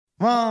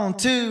1,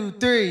 2,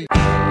 3.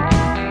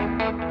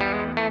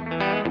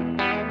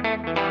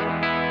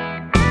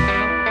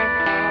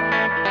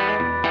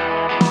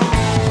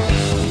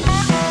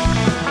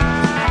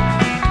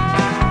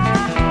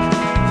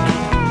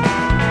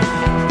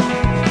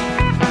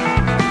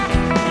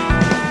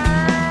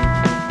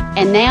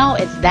 And now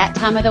it's that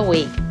time of the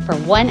week for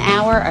 1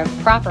 hour of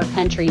proper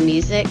country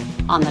music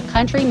on the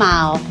Country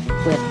Mile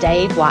with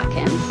Dave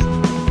Watkins.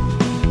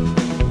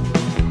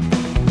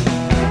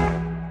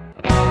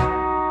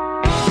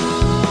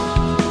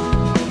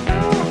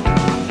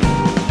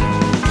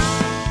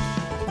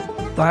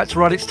 That's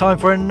right, it's time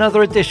for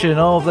another edition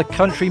of the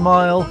Country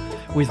Mile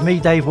with me,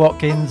 Dave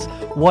Watkins.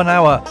 1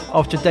 hour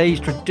of today's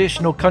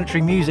traditional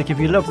country music. If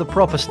you love the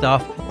proper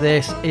stuff,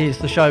 this is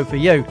the show for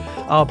you.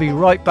 I'll be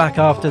right back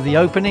after the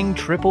opening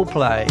triple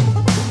play.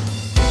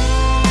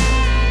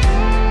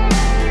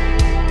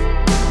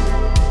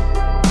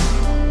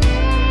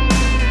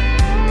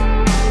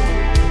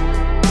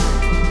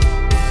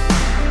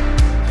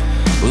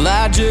 Well,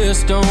 I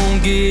just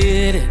don't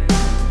get it.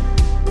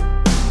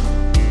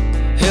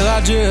 Hell,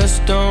 I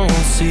just don't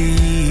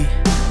see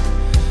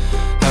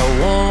how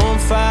 1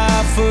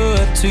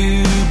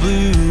 5'2"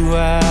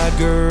 blue-eyed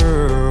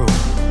girl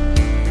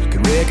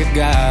could wreck a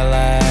guy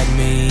like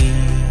me.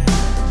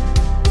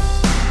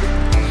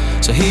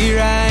 So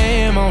here I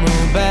am on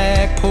a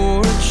back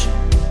porch.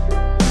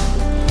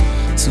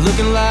 It's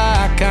looking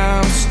like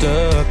I'm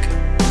stuck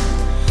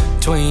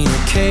between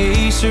a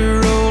case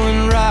of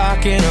Rolling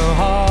Rock and a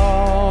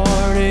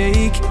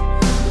heartache.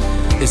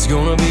 It's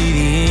gonna be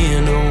the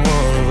end of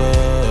one of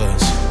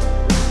us.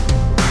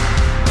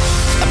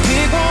 I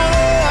pick one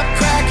up,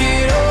 crack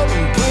it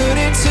open, put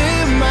it to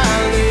my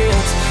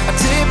lips. I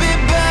tip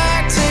it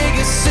back, take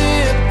a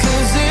sip,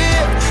 'cause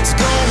it's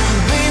gonna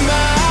be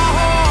my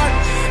heart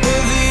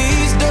with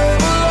these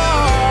double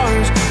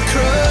R's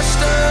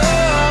crushed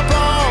up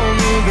on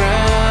the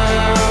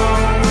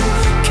ground,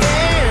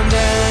 can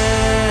down.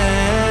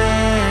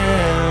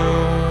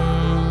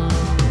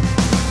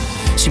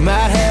 She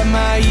might have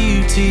my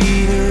UT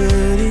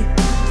hoodie.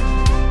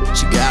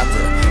 She got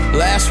the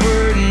last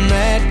word in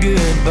that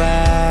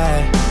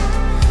goodbye.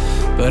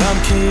 But I'm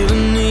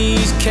killing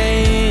these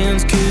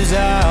cans, 'cause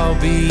I'll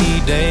be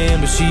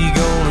damned if she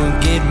gonna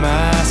get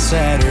my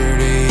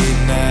Saturday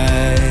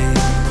night.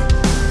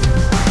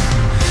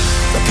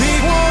 I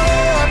pick one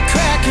up,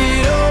 crack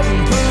it open,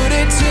 put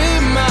it to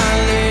my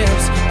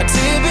lips. I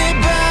tip it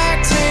back,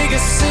 take a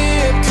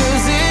sip,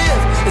 'cause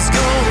it's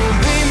gonna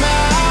be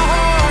my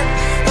heart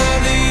of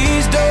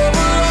these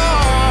double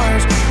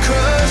R's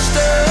crushed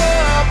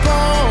up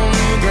on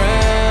the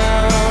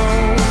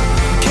ground,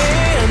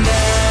 can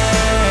down,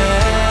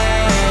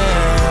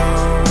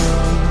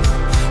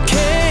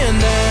 can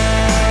down.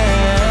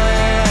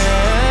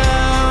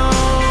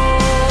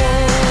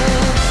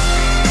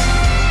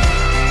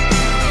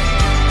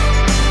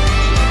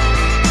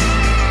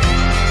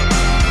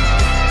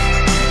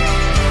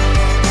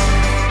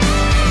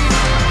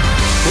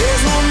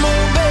 There's one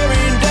more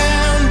buried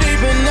down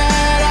deep in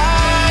that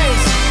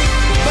ice,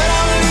 but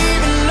I'm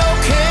leaving no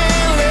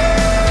can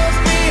left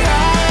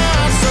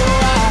behind. So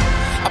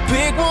I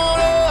pick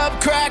one up,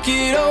 crack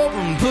it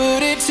open,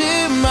 put it to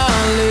my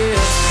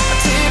lips. I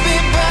tip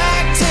it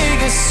back,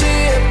 take a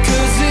sip,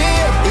 'cause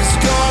it's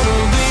gonna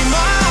be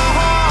my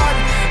heart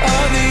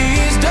of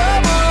these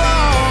double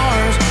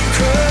R's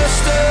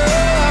crushed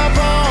up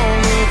on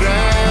the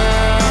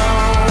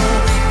ground,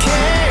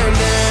 can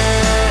down,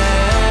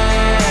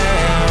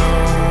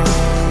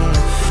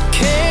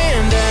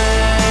 can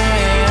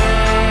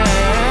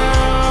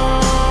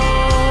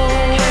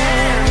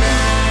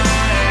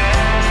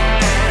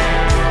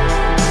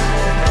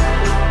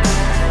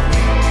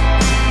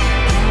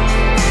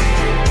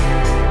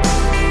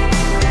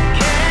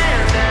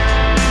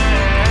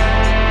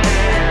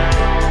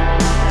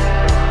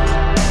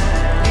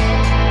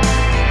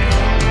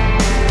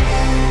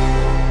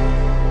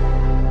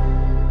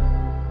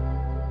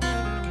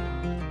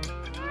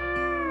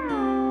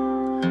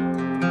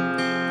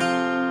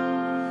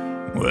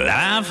Well,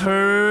 I've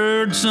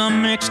heard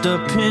some mixed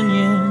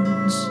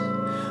opinions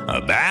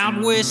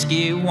about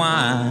whiskey,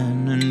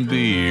 wine, and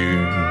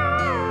beer.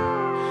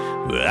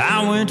 But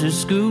I went to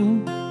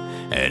school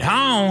at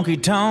Honky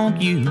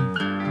Tonk U,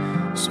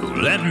 so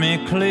let me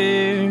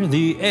clear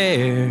the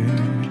air.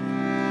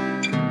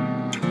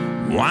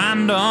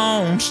 Wine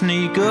don't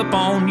sneak up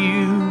on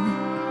you,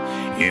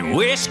 and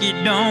whiskey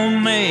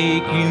don't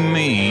make you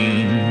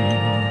mean.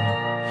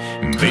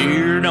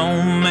 Beer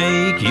don't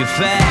make you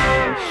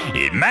fat,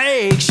 it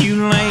makes you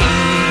lean.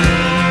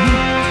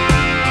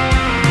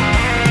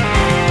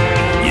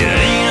 You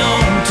lean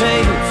on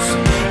tables,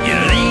 you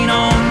lean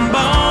on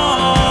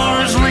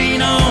bars,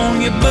 lean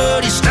on your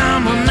buddy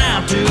stumbling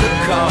out to the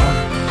car.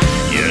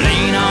 You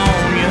lean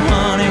on your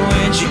honey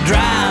when she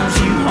drives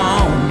you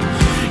home.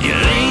 You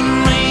lean,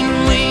 lean,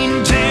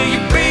 lean till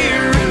your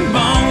beer and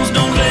bones.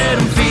 Don't let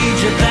them feed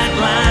you that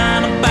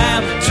line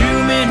about too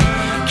many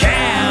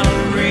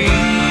calories.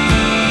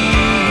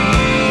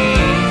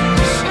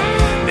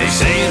 They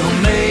say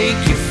it'll make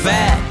you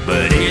fat,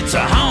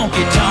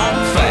 honky-tonk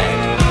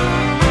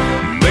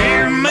fact.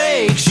 Beer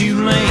makes you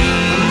lean.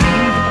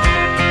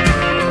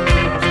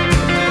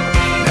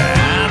 I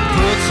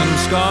put some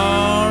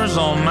scars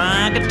on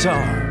my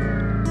guitar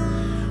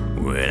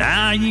when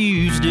I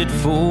used it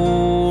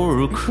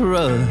for a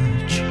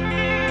crutch.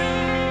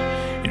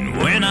 And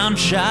when I'm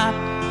shot,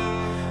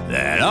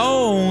 that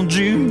old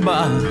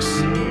jukebox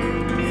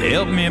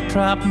helped me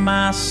prop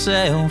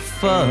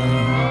myself up.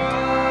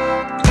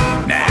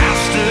 Now I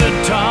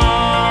stood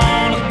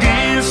tall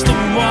against the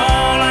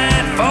wall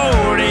at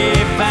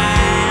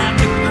 45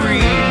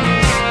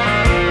 degrees.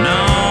 No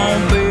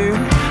beer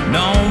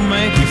don't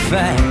make you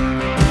fat,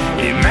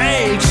 it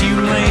makes you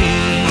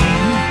lean.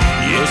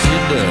 Yes,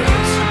 it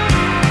does.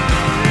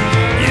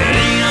 You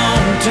lean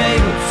on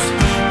tables,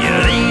 you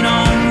lean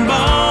on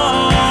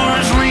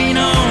bars, lean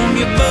on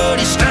your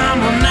buddy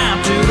stumbling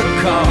out to the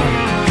car.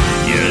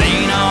 You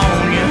lean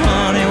on your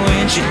honey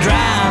when she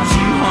drives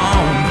you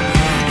home.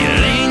 You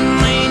lean,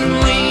 lean,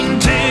 lean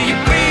till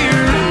your beer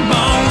and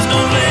bones.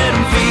 Don't let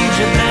them feed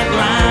you that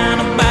line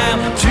about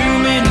too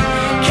many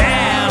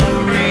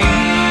calories.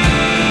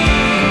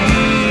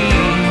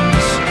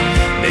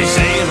 They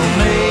say it'll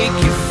make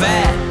you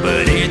fat,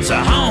 but it's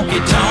a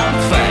honky-tonk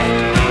fact.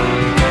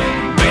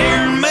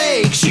 Beer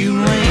makes you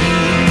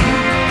lean.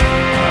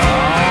 Oh,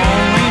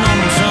 lean on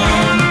them,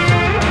 son.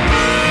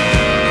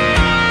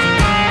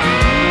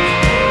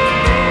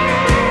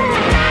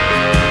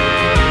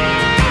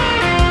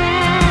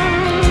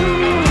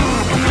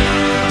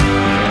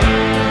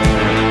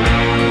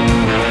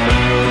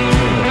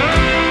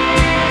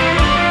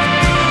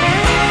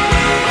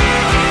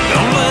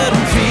 Don't let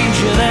them feed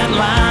you that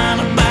line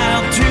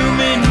about too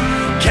many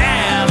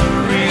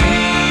calories.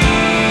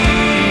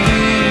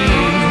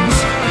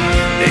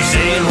 They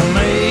say it'll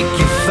make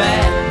you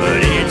fat, but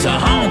it's a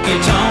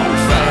honky-tonk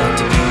fact.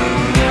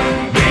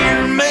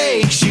 Beer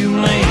makes you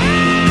lean.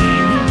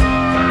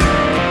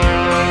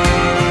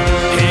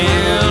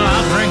 Hell,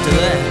 I'll drink to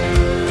that.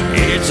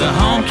 It's a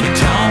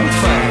honky-tonk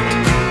fact.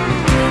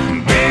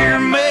 Beer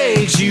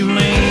makes you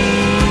lean.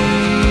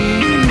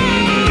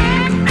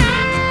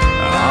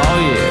 Oh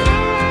yeah.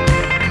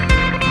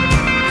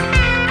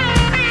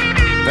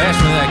 Pass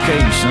me that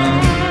cage, son.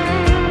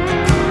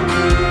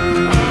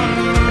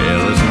 Yeah,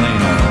 let's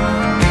lean on it.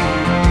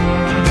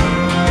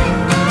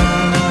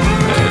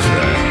 That's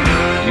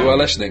right. You are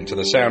listening to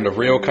the sound of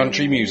real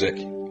country music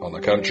on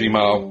the Country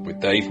Mile with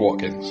Dave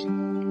Watkins.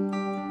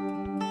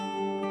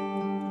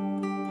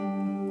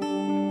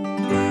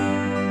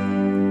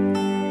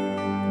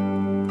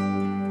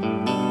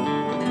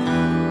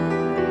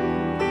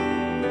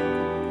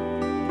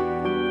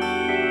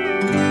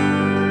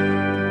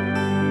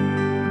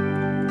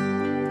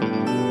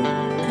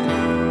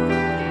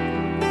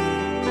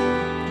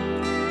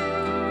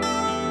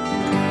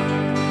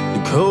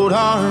 The cold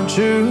hard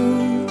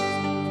truth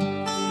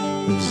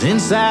lives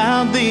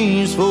inside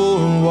these four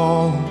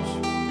walls.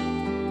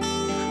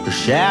 Her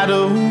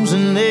shadows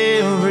in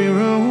every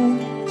room.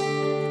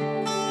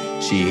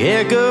 She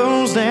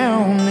echoes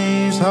down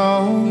these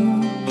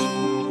halls.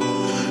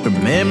 Her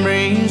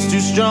memory's too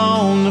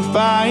strong to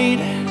fight.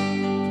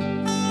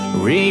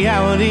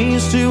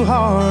 Reality's too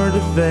hard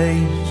to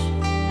face.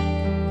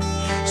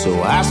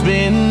 So I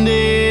spend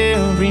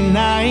every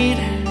night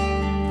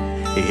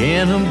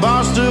in a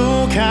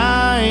Barstool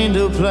kind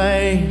of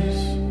place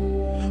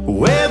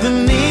where the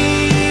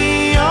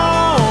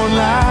neon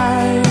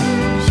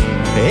lights,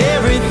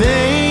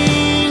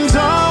 everything's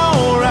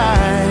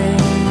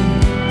alright.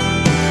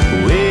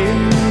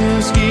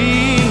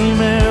 Whiskey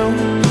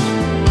melts,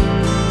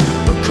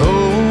 a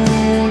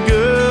cold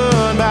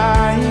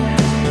goodbye.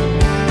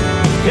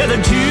 Yeah, the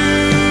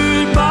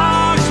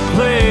jukebox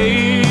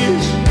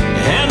plays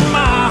and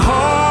my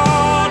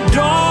heart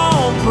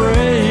don't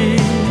break,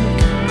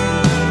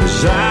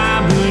 'cause I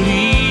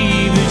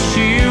believe that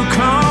she'll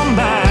come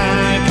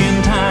back in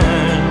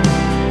time.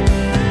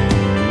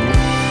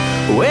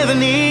 Where the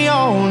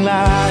neon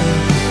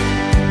lights,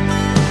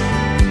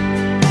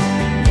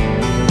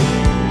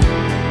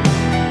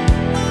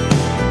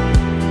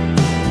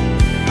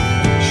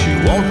 she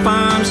won't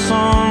find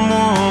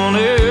someone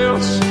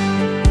else,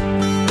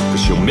 'cause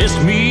she'll miss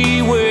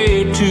me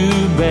way too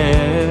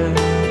bad.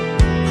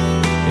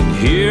 And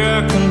here I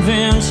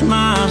convince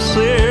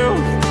myself,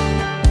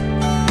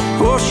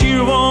 oh, she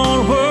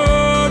won't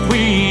what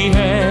we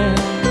had.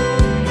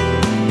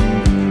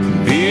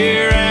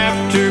 Beer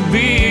after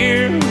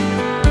beer,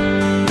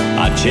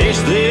 I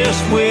chase this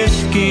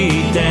whiskey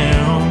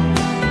down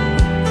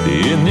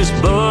in this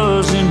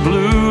buzzing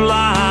blue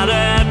light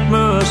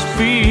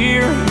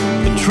atmosphere.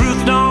 The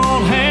truth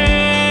don't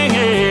hang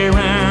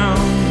around.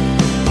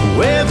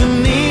 Where the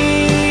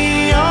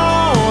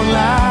neon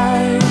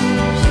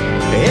lights,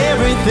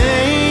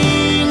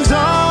 everything's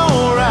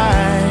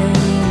alright.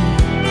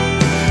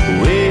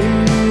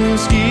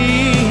 Whiskey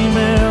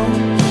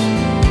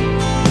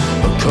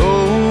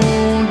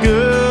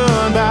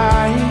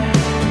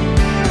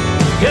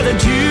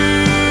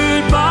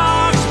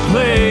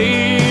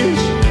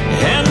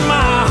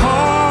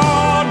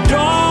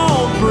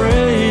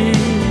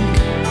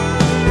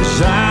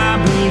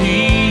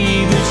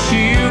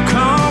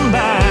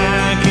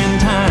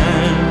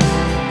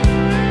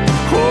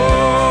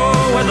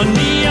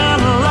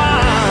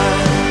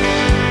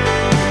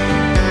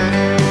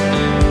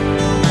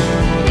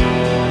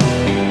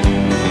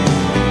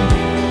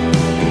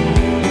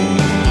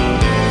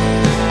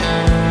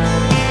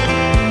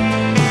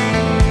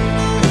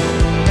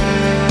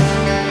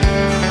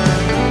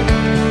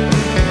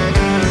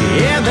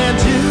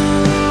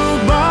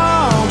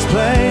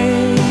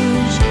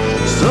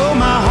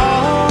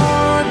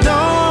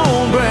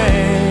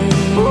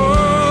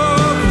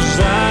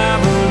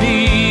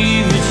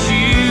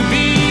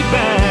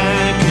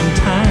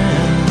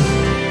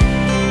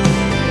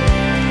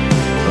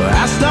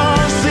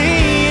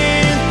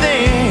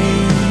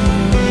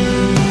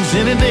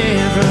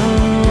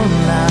semi-bedroom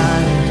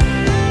light,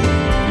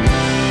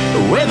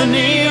 where the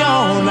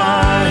neon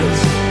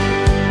lights,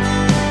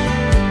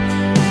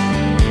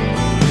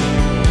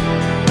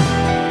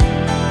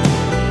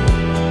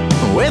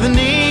 where the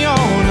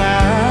neon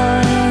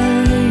lights,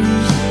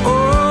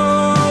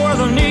 oh, where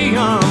the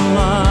neon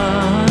lights.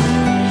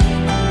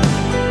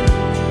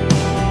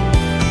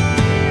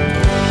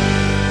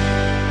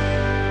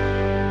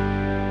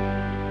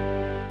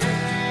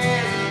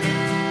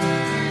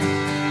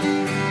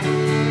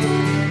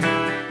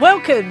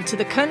 Welcome to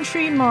the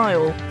Country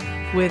Mile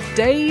with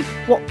Dave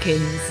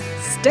Watkins.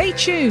 Stay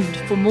tuned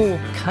for more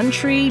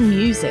country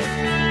music.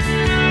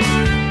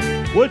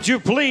 Would you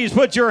please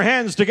put your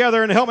hands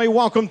together and help me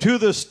welcome to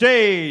the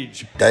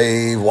stage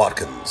Dave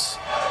Watkins.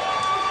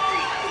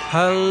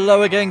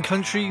 Hello again,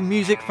 country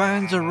music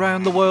fans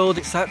around the world.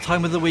 It's that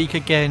time of the week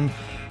again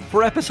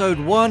for episode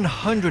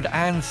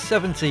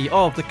 170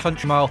 of the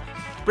Country Mile,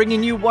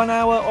 bringing you 1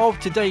 hour of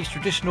today's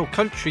traditional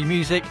country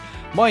music.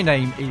 My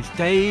name is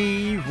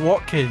Dave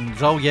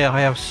Watkins. Oh yeah, I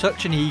have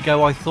such an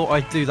ego, I thought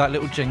I'd do that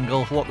little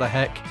jingle. What the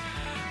heck.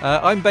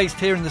 I'm based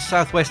here in the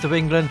southwest of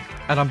England,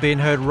 and I'm being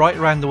heard right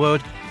around the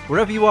world.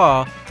 Wherever you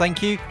are,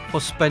 thank you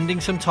for spending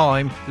some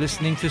time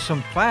listening to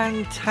some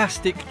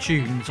fantastic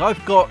tunes.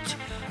 I've got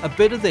a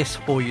bit of this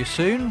for you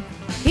soon.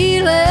 He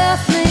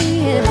left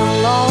me in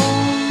a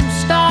lone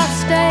star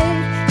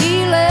state.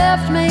 He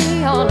left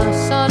me on a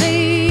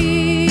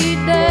sunny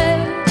day.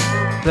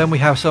 Then we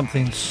have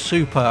something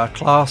super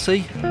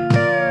classy.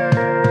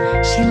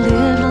 She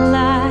lived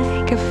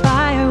like a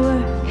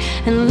firework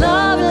and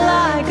loved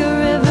like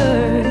a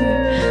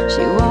river.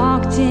 She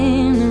walked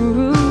in the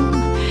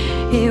room,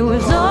 it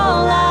was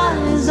all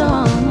eyes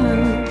on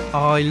her.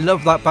 I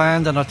love that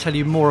band, and I'll tell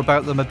you more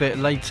about them a bit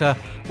later.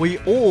 We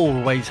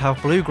always have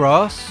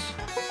bluegrass.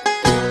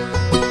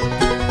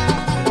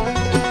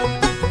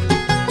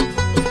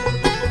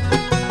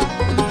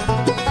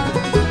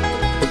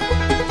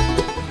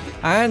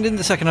 And in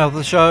the second half of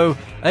the show,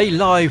 a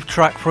live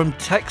track from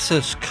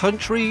Texas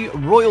country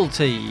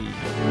royalty.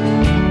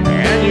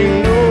 And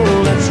you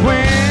know that's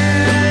when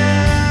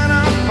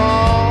I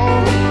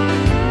fall,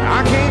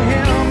 I can't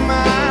help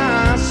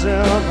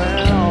myself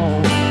at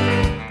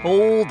all.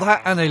 All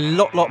that and a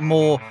lot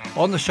more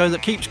on the show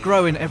that keeps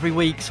growing every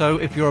week. So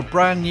if you're a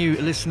brand new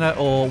listener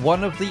or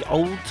one of the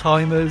old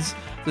timers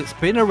that's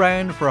been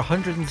around for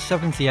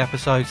 170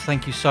 episodes,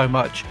 thank you so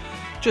much.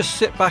 Just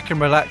sit back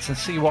and relax and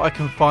see what I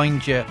can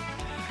find you.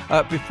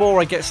 Before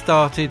I get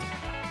started,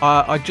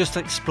 I just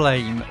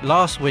explain.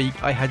 Last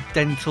week I had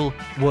dental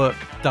work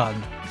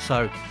done.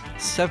 So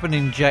 7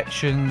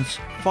 injections,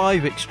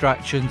 5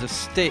 extractions, a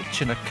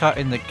stitch and a cut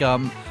in the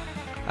gum.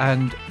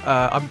 And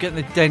I'm getting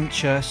the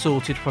denture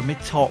sorted from my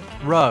top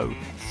row.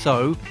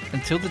 So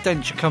until the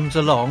denture comes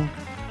along,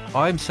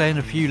 I'm saying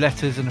a few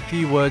letters and a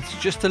few words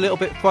just a little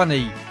bit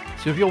funny.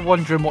 So if you're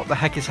wondering what the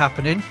heck is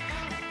happening,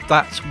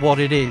 that's what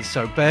it is.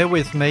 So bear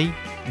with me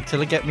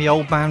until I get my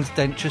old man's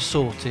denture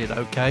sorted,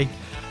 okay?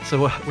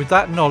 So with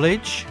that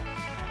knowledge,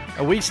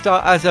 we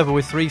start as ever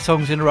with 3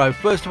 songs in a row.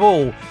 First of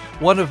all,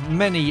 one of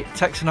many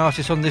Texan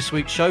artists on this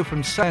week's show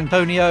from San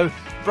Antonio.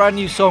 Brand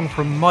new song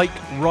from Mike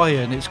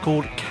Ryan. It's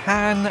called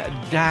Can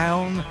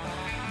Down.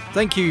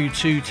 Thank you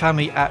to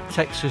Tammy at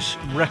Texas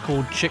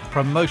Record Chick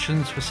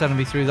Promotions for sending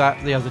me through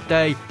that the other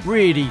day.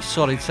 Really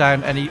solid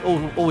sound, and he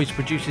always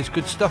produces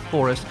good stuff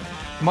for us.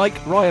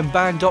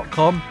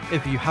 MikeRyanBand.com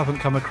if you haven't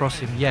come across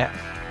him yet.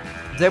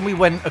 Then we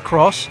went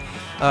across,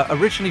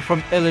 originally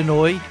from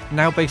Illinois,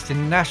 now based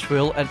in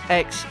Nashville, an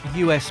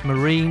ex-US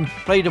Marine.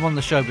 Played him on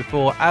the show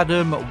before,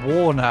 Adam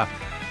Warner.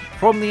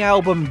 From the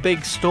album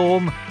Big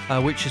Storm,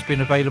 which has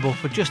been available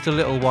for just a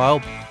little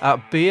while,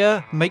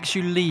 Beer Makes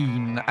You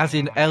Lean, as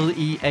in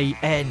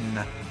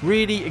Lean.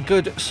 Really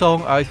good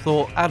song, I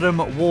thought.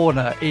 Adam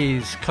Warner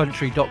is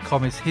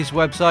country.com is his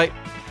website.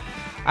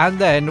 And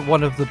then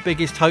one of the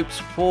biggest hopes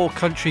for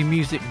country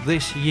music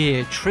this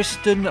year,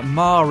 Tristan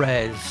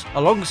Mares,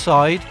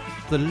 alongside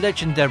the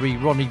legendary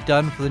Ronnie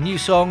Dunn for the new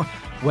song,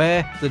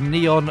 Where the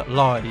Neon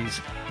Lies.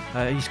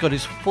 He's got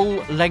his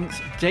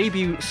full-length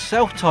debut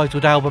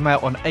self-titled album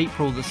out on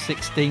April the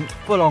 16th,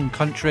 full-on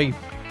country,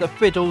 the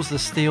fiddles, the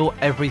steel,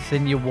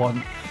 everything you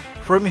want.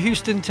 From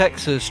Houston,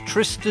 Texas,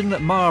 Tristan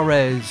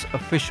Mares,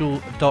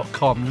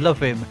 official.com. Love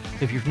him.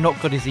 If you've not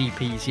got his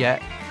EPs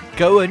yet,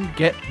 go and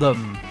get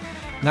them.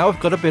 Now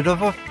I've got a bit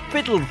of a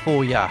fiddle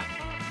for ya,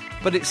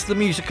 but it's the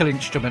musical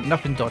instrument,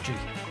 nothing dodgy.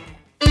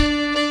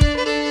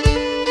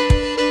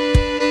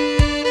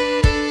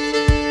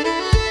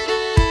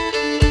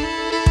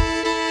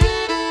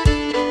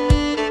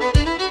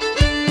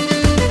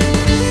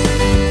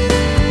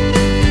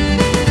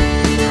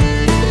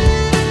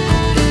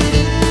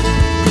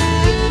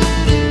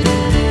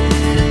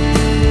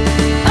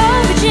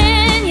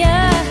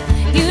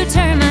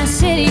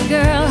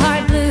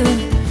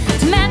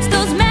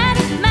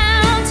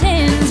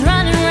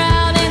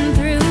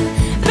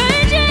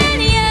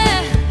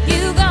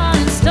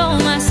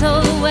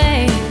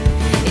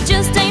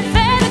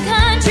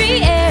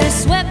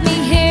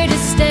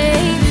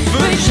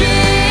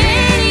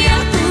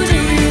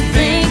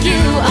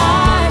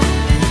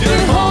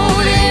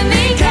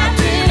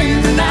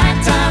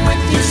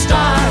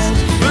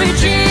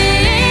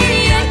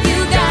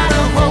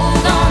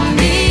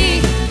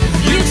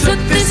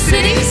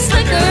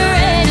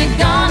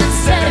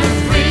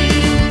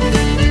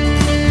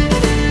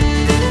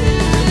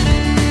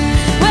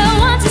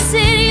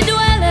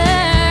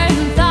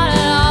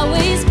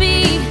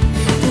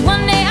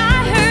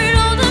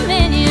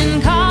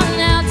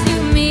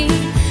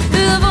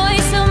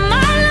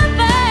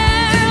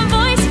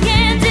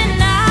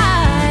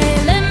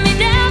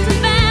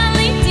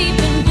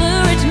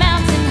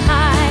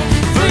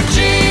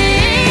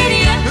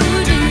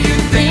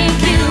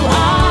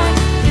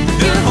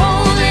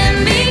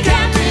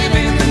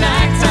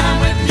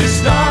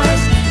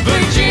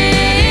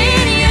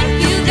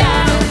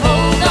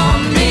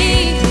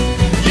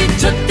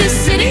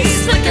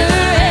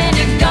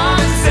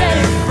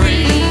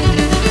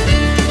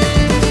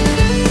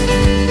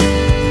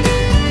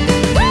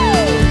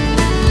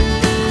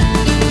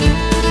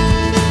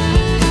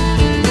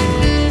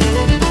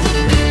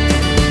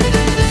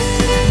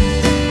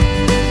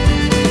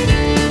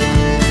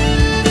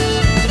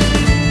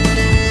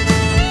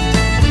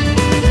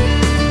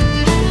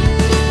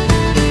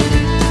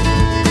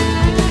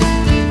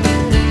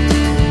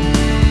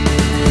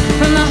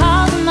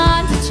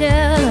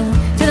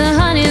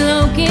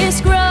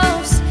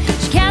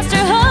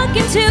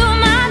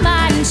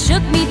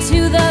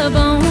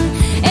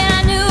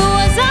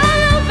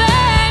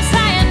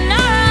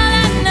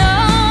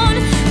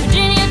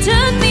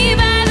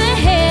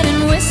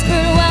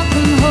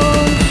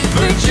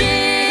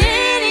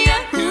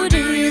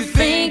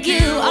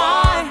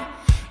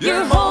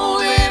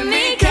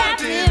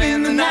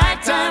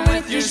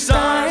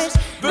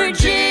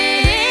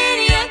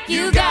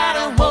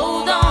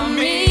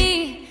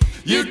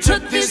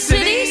 took this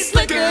city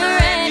slicker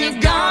and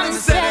you've gone and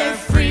set her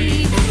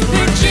free.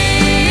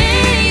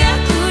 Virginia,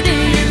 who do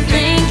you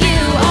think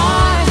you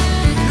are?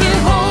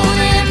 You're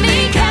holding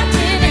me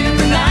captive in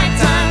the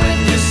nighttime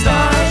with your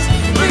stars.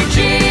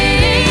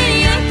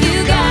 Virginia,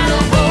 you got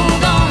a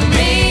hold on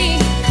me.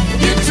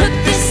 You took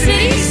this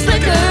city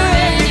slicker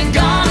and you've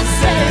gone and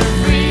set her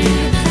free.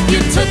 You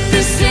took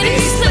this city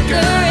slicker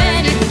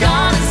and you've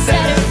gone and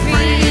set her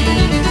free.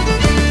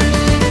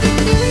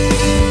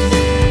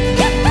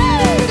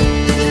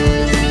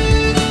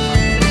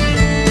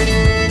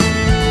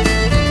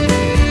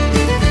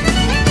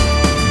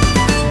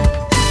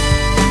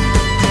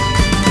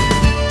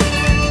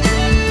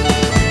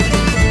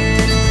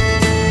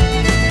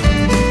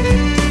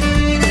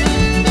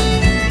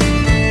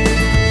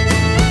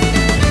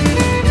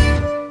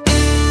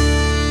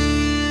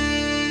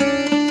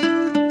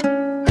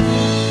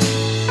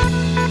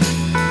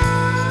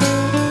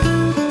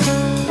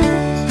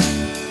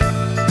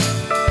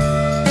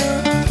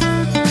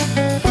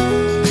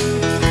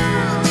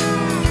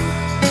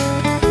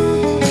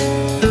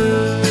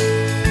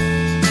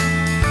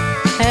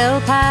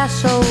 El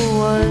Paso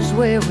was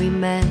where we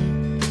met,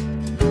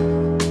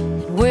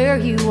 where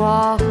you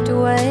walked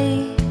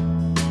away.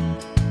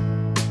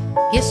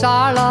 Guess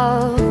our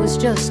love was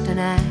just an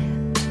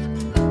act,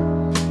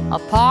 a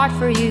part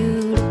for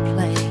you to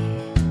play.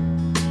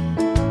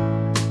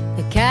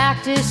 The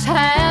cactus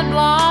had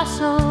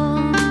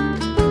blossomed,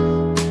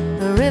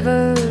 the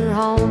river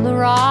on the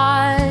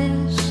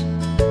rise.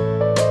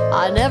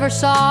 I never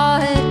saw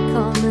it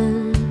coming.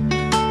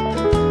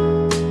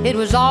 It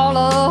was all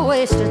a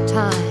waste of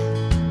time.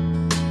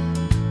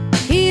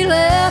 He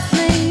left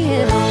me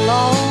in a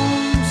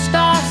lone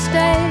star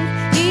state.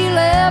 He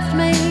left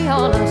me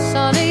on a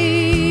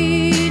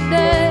sunny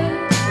day.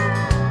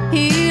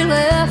 He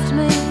left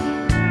me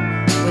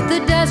with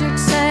the desert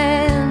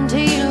sand.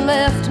 He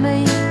left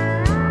me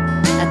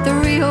at the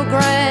Rio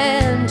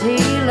Grande. He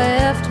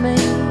left me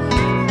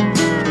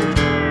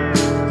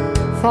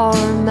for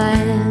a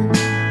man.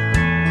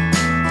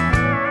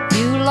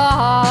 You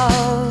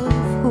love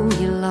who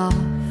you love.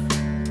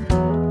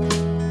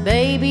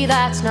 Baby,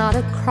 that's not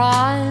a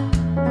crime.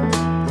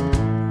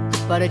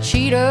 But a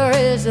cheater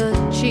is a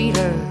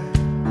cheater.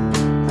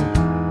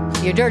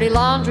 Your dirty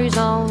laundry's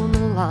on the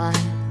line.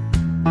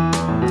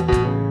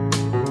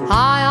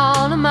 High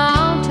on a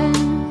mountain,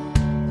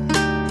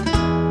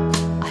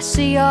 I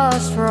see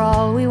us for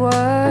all we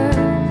were.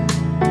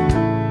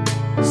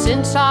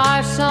 Since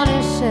our sun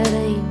is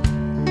setting,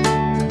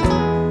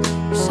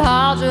 so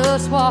I'll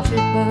just watch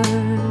it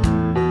burn.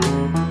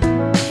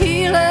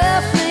 He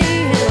left me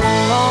in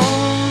a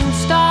lone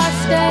star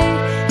state.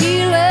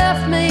 He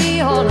left me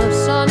on a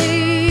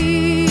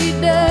sunny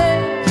day.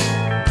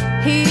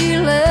 He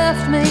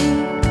left me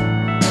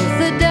with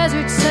the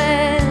desert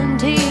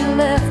sand. He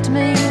left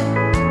me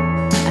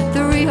at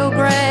the Rio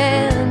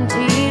Grande.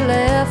 He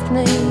left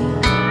me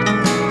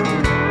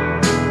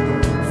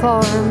for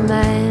a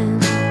man.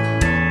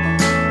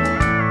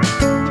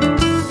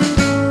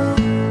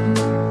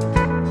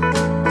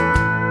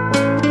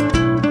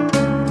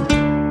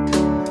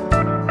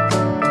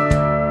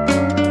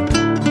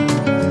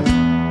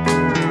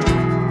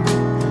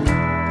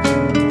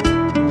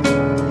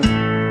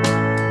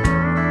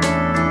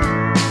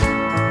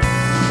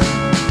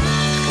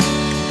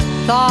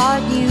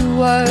 Thought you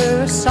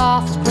were a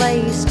soft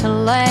place to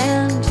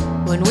land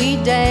when we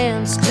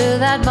danced to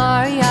that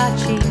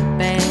mariachi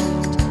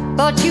band.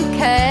 But you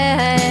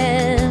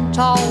can't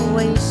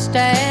always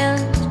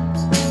stand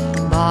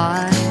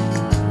by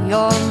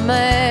your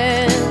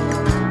man.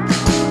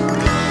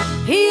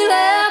 He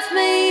left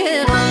me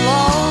in a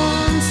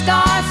lone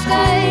star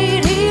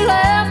state. He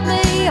left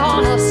me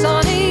on a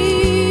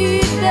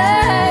sunny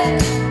day.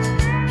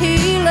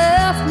 He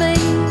left me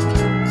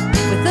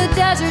with the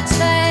desert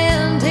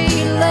sand.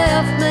 He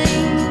left me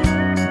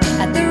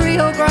at the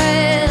Rio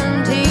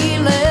Grande. He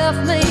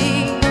left me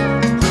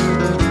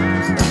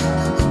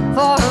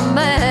for a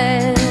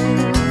man.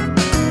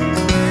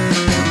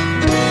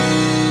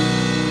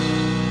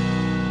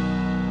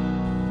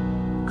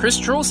 Chris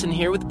Trulson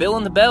here with Bill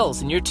and the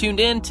Bells, and you're tuned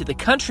in to the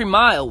Country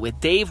Mile with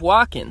Dave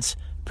Watkins.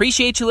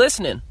 Appreciate you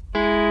listening.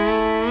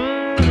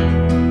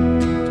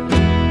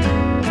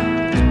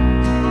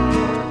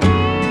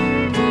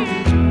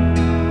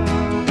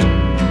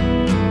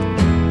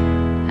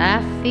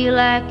 I feel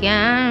like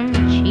I'm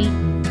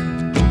cheating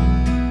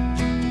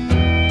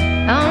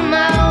on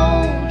my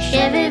old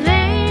Chevy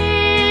van.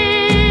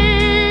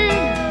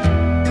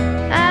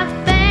 I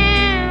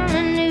found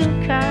a new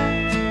car.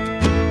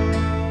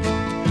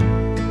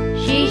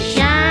 She's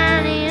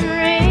shining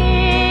red,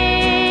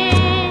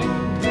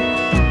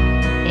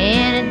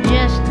 and it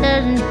just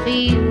doesn't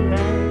feel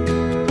right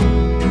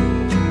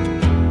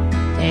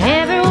to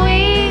have her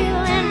wheel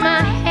in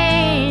my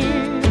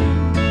hands.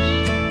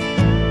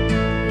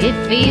 It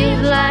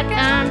feels like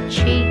I'm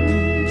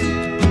cheating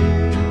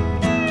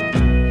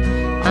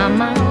on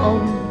my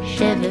old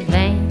Chevy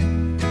van,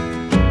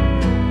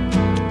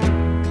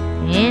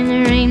 and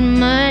there ain't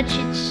much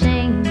it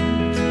sings.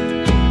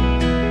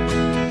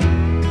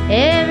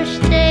 Every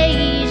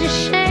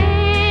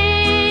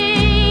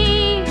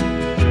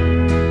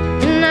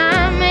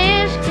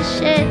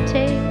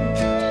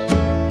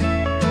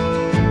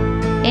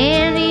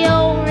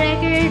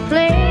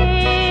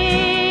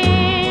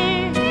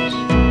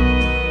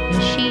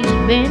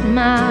been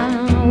my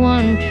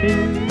one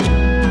true.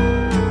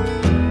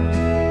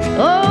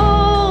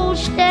 Oh,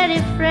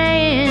 steady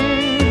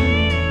friend,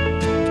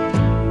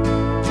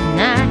 and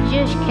I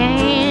just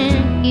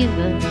can't give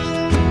us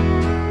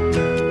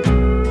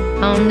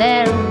on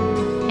that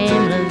old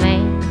family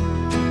van.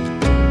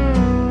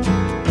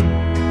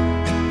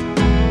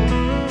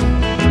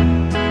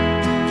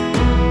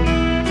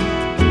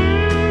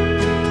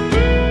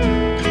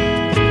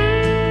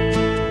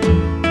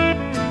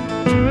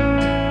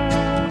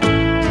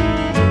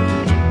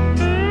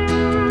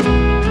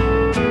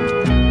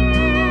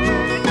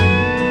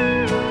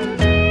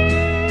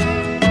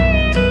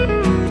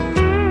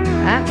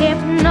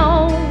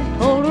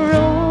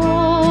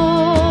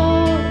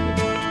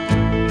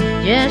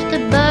 Just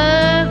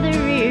above the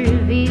rear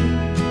view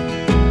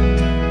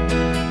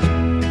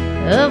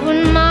of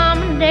when Mom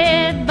and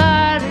Dad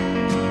bought her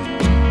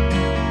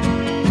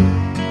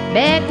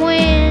back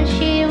when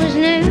she was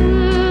new.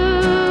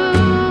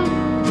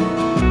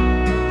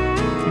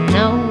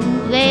 No,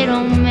 they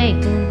don't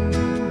make them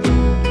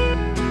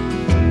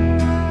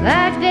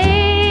like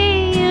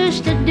they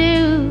used to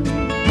do.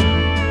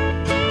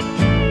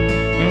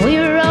 And we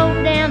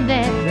rode down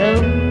that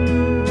road,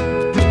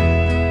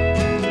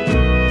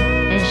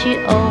 she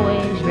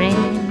always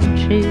ran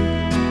true.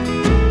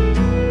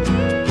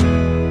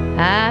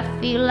 I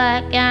feel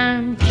like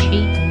I'm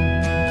cheating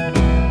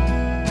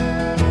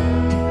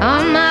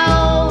on my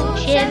old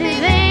Chevy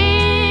van.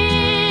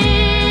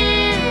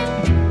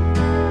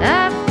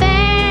 I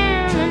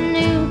found a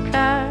new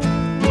car,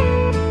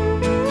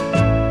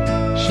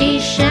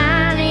 she's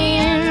shiny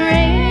and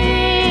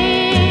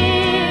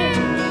red,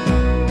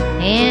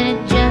 and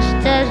it just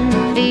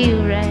doesn't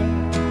feel right.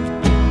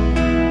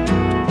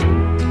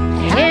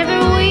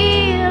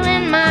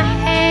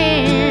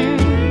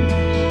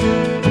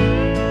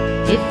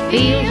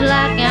 Feels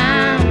like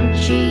I'm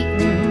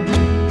cheating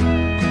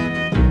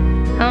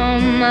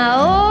on my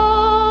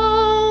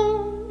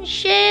old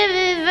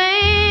Chevy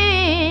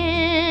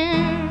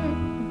van.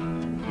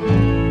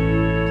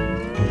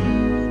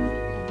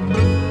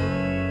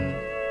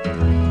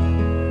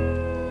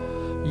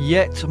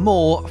 Yet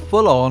more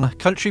full-on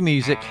country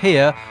music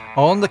here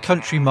on the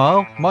Country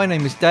Mile. My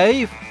name is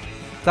Dave.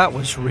 That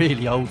was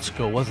really old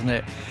school, wasn't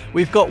it?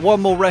 We've got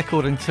one more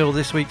record until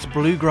this week's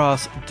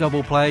Bluegrass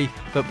Double Play,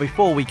 but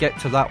before we get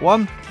to that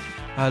one,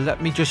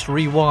 let me just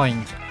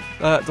rewind.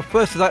 The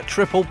first of that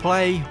triple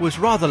play was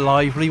rather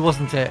lively,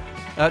 wasn't it?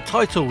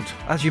 Titled,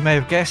 as you may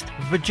have guessed,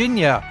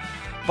 Virginia,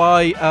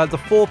 by the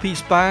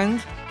four-piece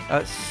band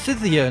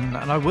Scythian,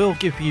 and I will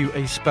give you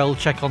a spell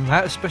check on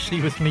that,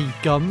 especially with me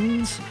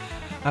gums.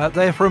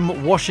 They're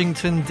from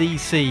Washington,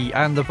 D.C.,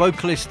 and the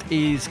vocalist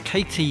is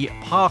Katie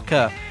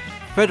Parker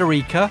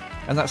Federica,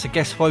 and that's a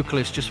guest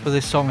vocalist just for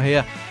this song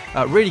here.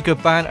 Really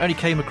good band, only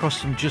came across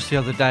them just the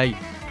other day.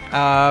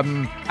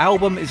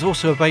 Album is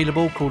also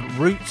available called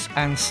Roots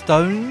and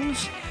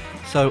Stones,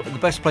 so the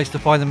best place to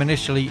find them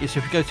initially is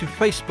if you go to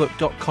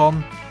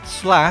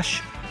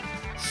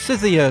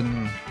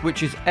facebook.com/Scythian,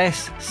 which is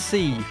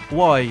SCYTHIAN.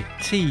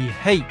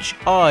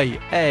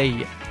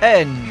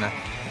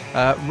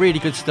 Really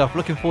good stuff.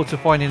 Looking forward to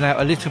finding out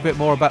a little bit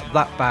more about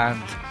that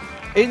band.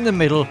 In the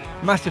middle,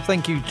 massive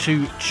thank you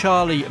to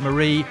Charlie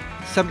Marie,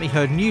 sent me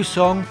her new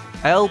song,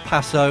 El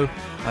Paso,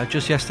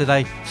 just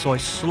yesterday, so I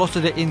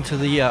slotted it into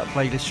the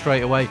playlist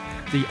straight away.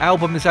 The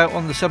album is out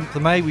on the 7th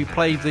of May. We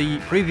played the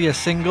previous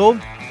single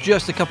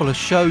just a couple of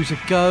shows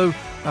ago.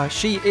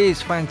 She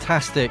is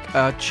fantastic.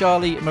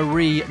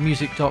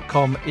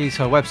 CharlieMarieMusic.com is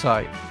her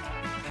website.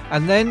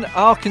 And then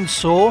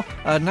Arkansas,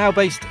 now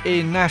based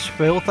in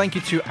Nashville. Thank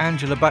you to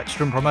Angela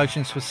Backstrom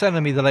Promotions for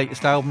sending me the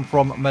latest album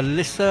from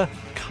Melissa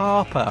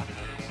Carper.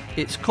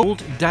 It's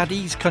called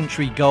Daddy's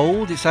Country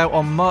Gold. It's out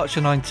on March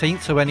the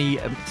 19th, so any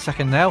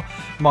second now.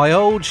 My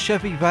Old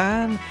Chevy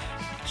Van.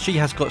 She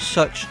has got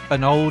such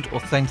an old,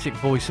 authentic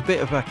voice. A bit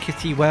of a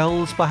Kitty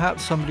Wells,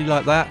 perhaps, somebody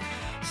like that.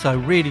 So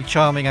really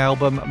charming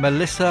album.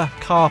 Melissa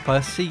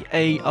Carper,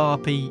 CARPER.com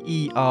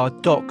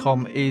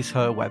is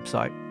her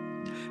website.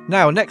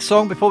 Now, next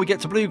song before we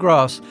get to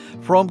Bluegrass,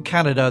 from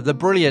Canada, the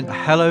brilliant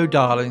Hello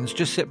Darlings.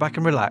 Just sit back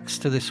and relax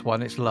to this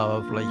one. It's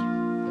lovely.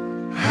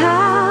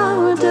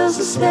 How does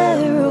a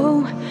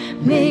sparrow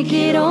make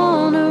it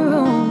on her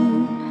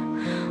own?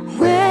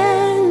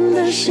 When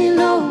does she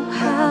know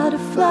how to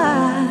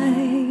fly?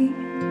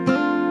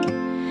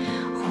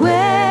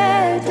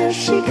 Where does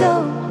she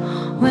go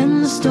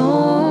when the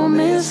storm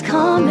is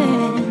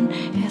coming?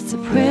 It's a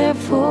prayer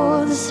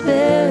for the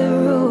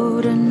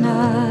sparrow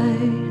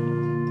tonight.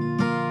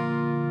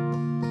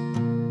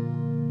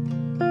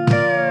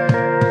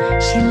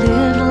 She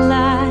lived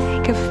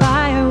like a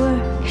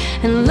firework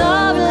and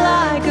loved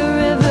like a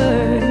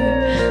river.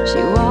 She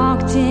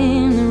walked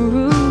in the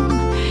room,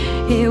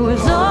 it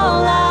was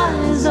all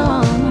eyes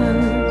on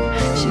her.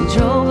 She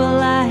drove it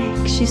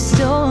like she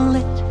stole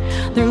it,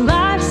 through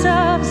life's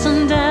ups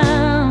and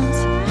downs,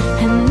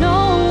 and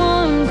no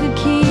one could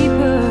keep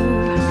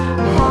her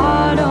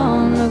heart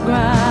on the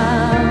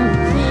ground.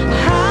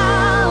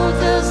 How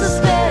does the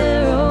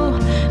sparrow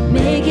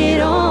make it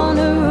on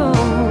her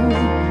own?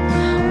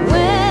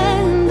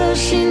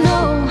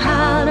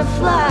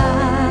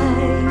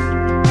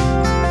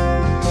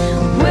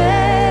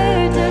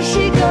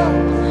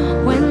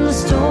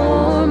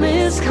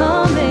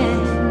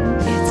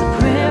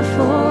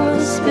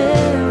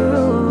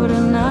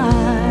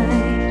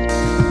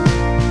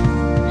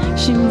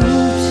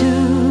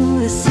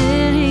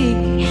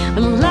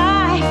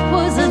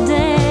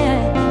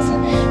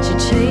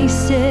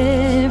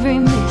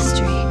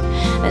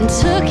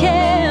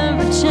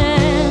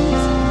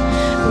 chance,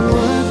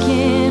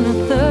 working a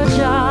third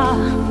job.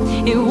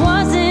 It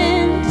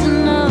wasn't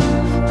enough,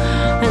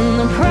 and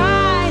the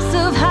price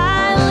of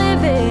high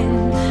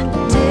living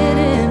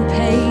didn't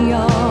pay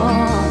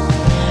off.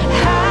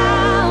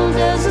 How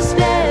does a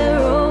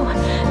sparrow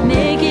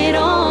make it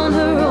on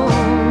her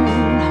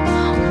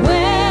own?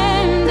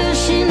 When does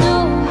she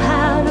know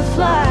how to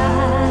fly?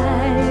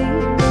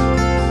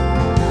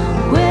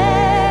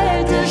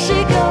 Where does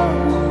she go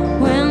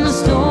when the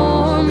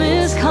storm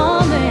is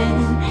coming?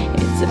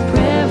 It's a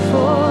prayer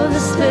for the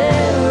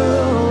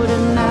sparrow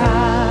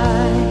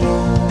tonight.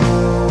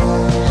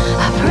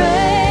 I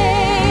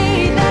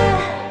pray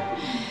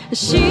that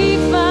she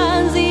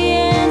finds the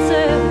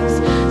answers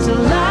to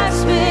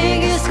life's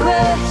biggest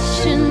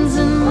questions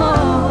and more.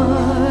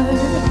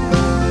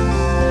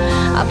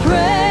 I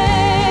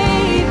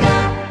pray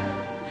that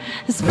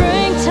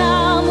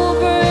springtime will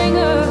bring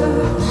her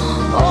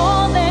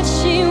all that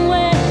she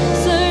went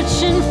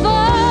searching for.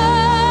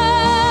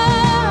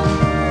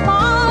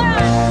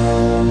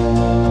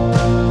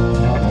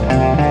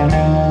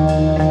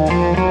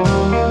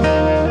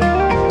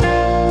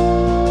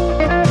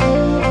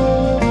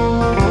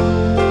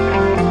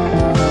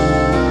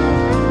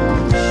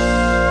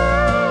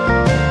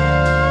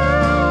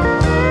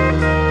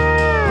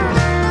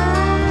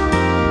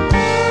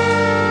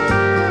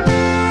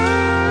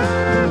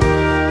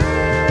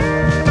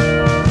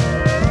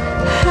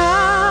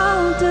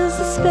 How does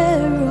a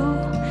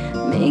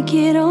sparrow make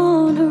it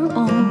on her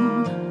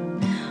own?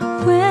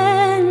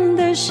 When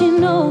does she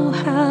know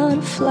how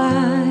to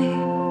fly?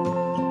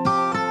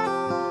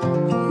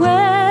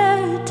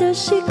 Where does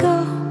she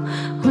go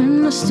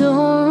when the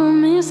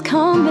storm is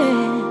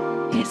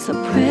coming? It's a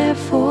prayer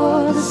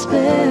for the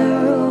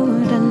sparrow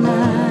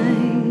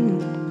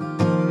tonight.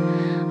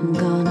 I'm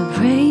gonna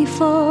pray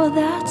for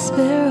that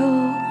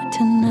sparrow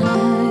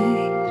tonight.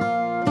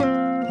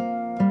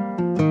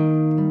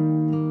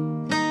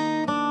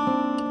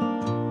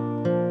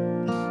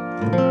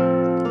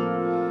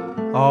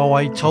 Oh,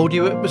 I told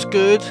you it was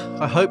good.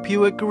 I hope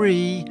you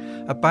agree.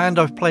 A band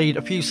I've played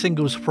a few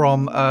singles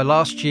from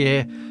last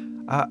year.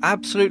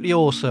 Absolutely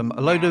awesome.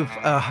 A load of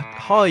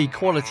high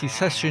quality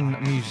session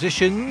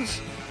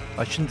musicians.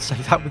 I shouldn't say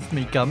that with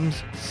me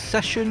gums.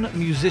 Session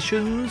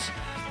musicians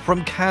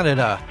from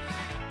Canada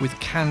with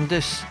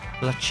Candice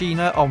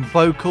Lachina on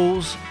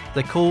vocals.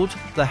 They're called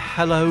the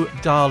Hello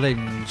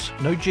Darlings.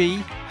 No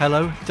G,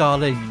 Hello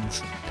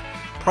Darlings.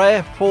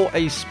 Prayer for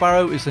a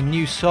Sparrow is a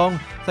new song.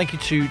 Thank you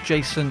to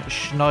Jason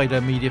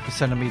Schneider Media for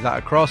sending me that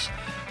across.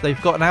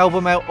 They've got an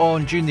album out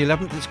on June the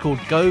 11th. It's called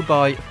Go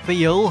By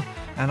Feel,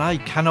 and I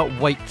cannot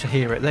wait to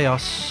hear it. They are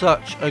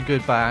such a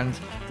good band.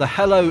 The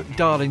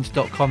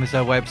HelloDarlings.com is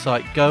their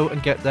website. Go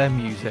and get their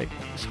music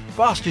as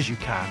fast as you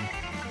can.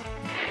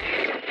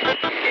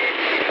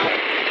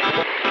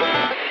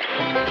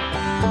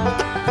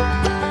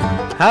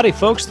 Howdy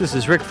folks, this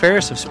is Rick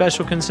Ferris of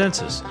Special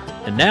Consensus,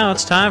 and now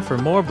it's time for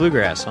more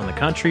Bluegrass on the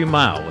Country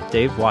Mile with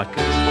Dave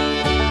Watkins.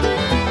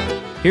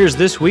 Here's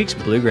this week's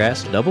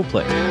Bluegrass Double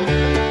Play.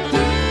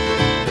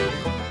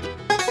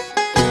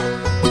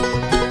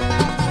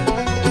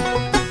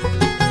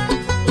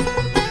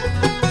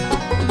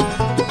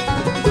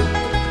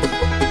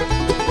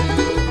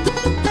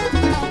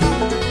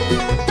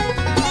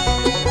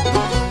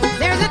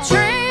 There's a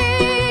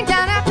train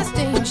down at the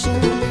station.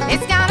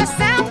 It's got a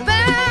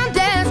southbound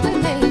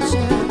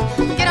destination.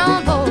 Get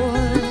on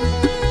board.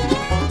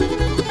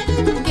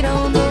 Get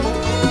on board.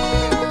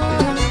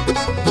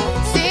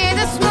 See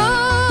the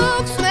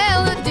smoke,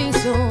 smell of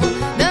diesel.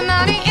 The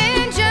mighty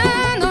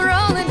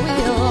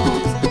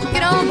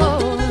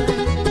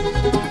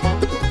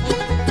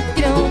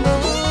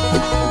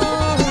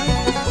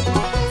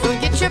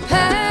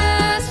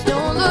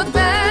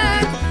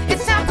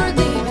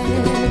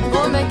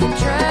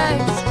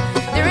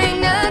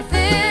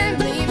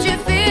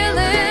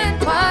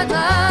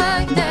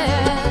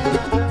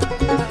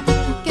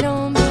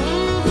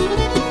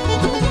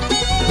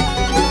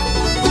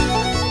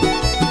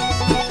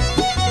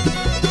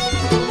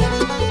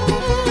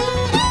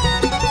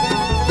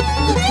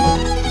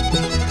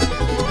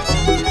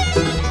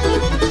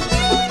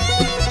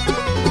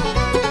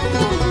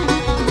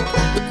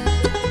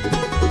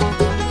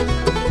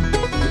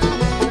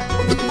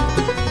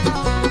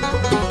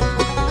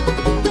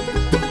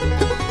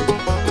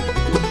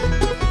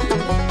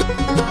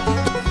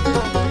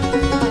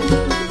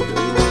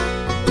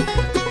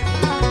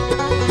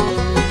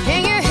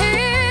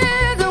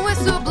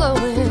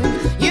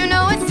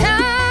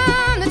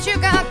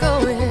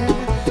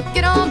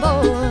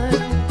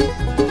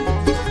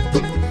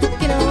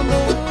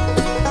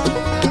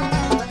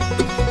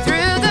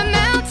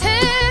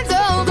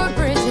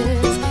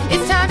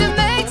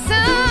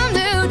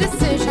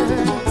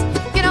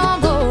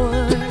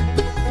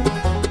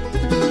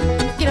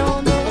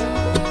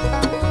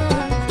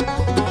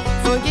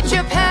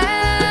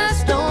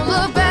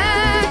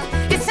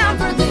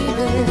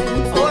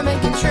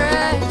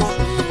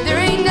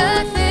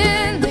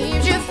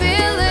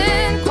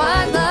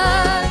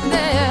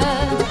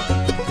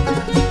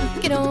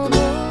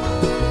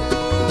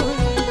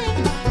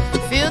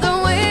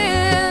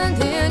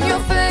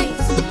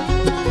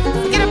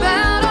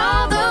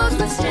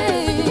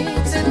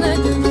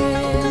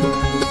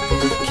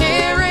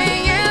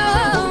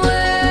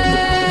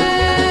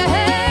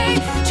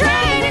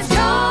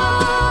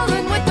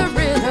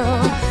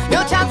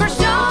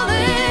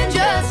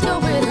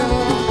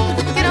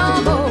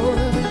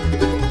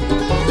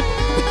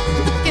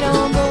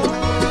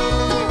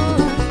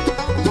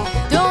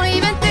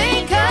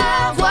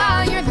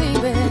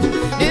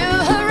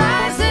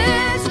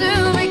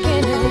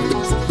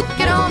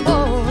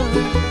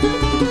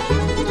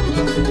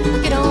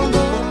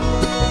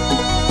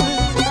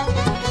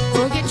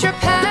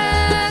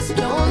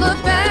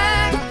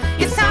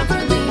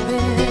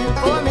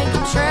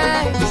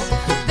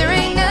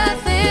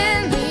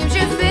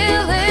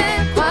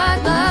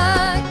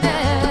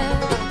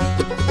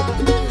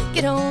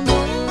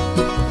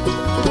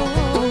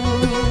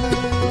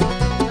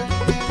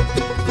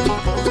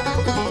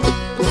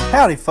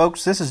Howdy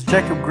folks, this is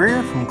Jacob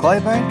Greer from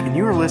Claybank, and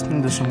you are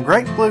listening to some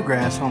great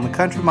bluegrass on the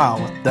Country Mile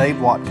with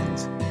Dave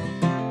Watkins.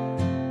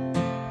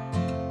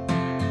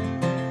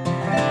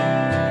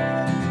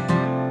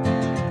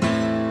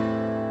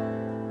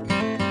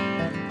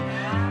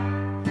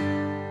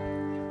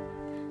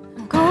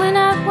 I'm going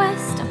out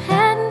west, I'm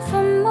heading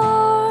for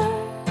more.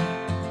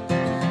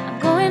 I'm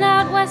going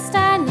out west,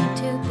 I need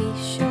to be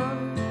sure.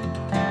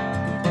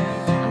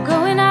 I'm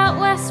going out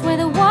west where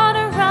the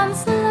water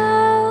runs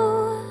low.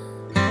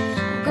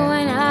 I'm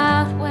going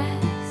out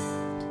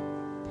west.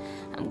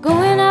 I'm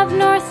going up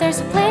north, there's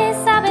a place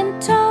I've been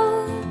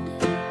told.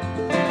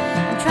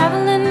 I'm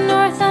traveling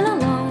north on a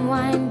long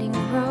winding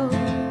road.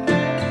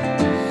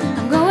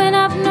 I'm going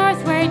up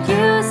north where it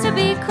used to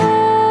be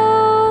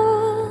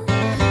cold.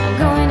 I'm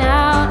going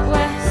out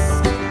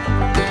west.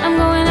 I'm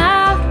going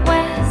out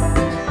west.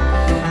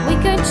 We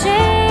could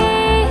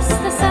chase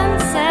the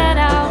sunset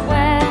out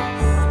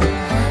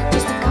west.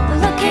 Just a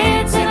couple of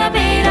kids in a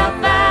beat up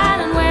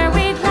van, and where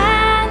we'd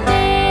land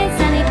is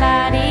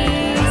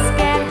anybody's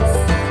guess.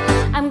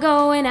 I'm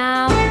going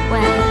out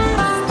west.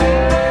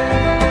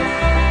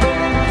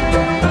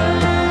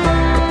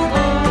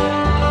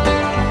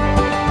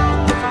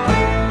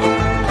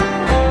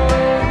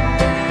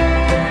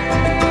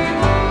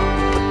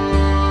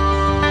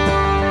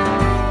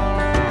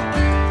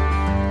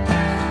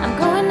 I'm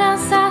going down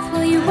south,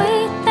 will you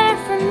wait there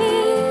for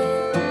me?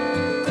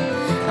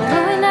 I'm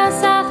going down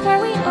south where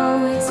we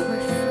always were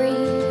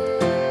free.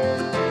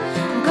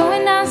 I'm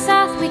going down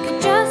south, we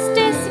could just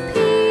disappear.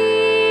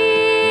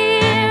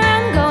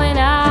 I'm going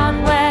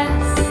out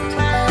west.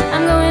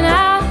 I'm going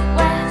out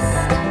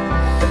west.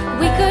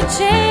 We could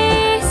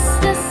chase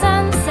the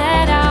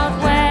sunset out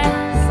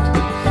west.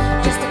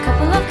 Just a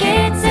couple of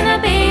kids in a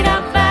beat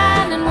up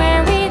van, and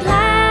where we'd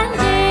land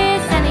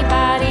is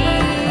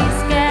anybody's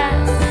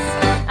guess.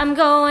 I'm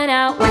going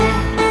out west.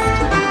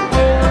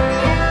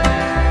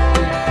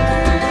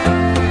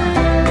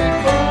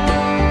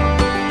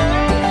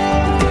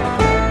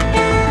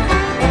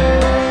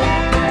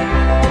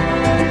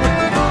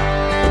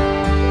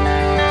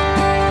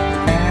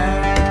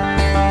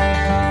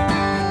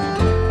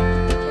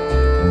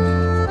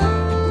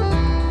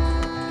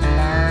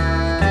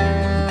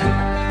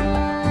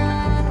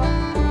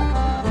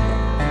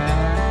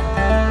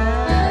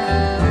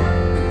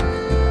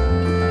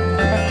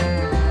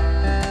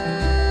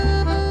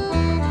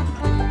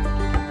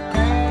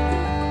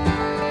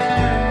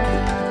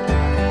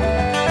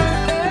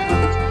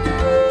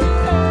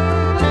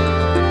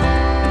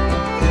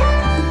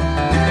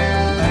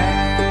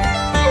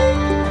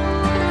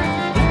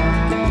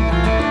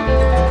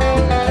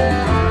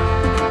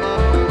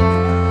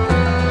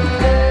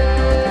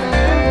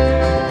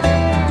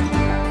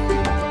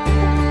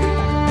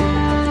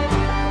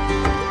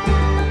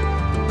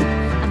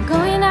 I'm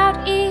going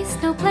out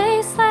east, no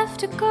place left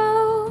to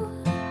go.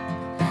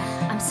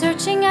 I'm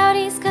searching out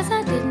east cause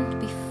I didn't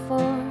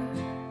before.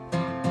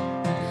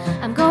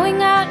 I'm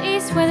going out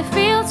east where the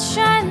fields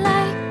shine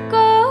like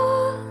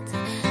gold.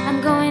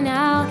 I'm going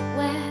out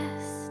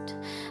west.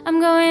 I'm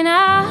going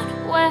out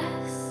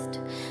west.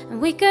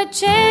 And we could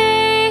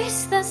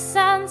chase the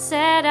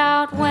sunset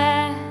out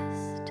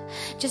west.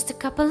 Just a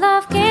couple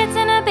of kids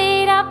in a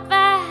beat up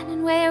van,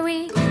 and where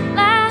we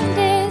land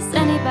is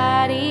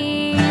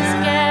anybody's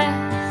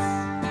guess.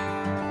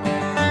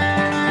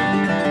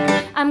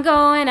 I'm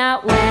going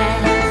out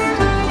west.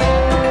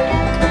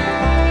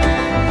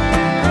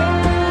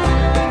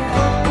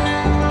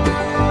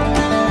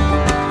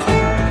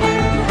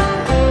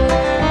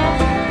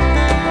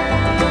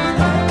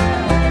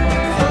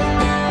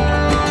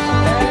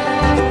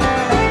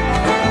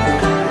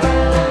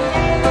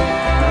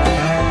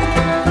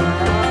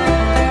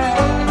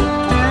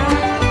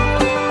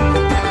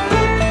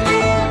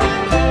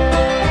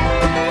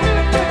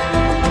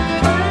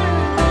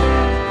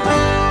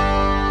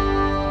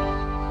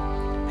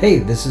 Hey,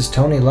 this is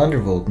Tony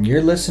Lundervold, and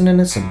you're listening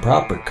to some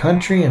proper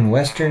country and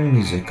western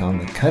music on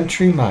the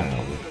Country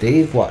Mile with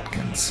Dave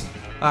Watkins.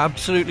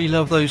 Absolutely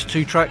love those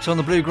two tracks on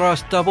the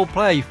Bluegrass Double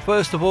Play.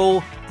 First of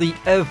all, the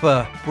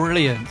ever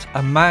brilliant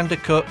Amanda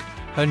Cook.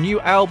 Her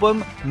new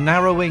album,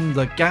 Narrowing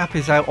the Gap,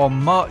 is out on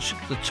March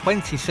the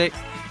 26th.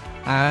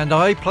 And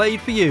I played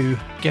for you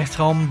Get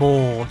On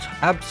Board.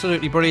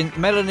 Absolutely brilliant.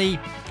 Melanie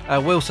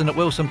Wilson at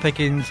Wilson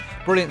Pickens,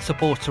 brilliant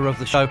supporter of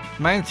the show.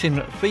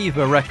 Mountain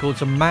Fever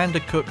Records,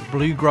 Amanda Cook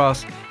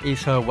Bluegrass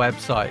is her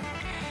website.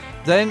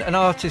 Then an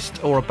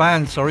artist, or a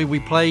band, sorry, we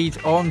played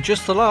on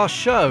just the last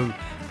show,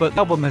 but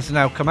the album has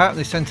now come out and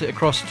they sent it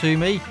across to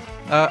me.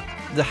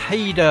 The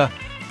Haida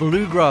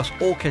Bluegrass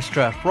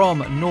Orchestra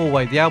from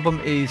Norway. The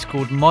album is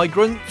called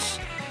Migrants,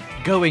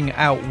 Going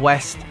Out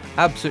West.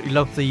 Absolutely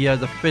love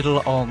the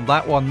fiddle on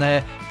that one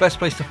there. Best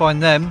place to find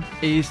them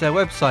is their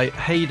website,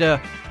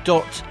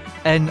 haida.no.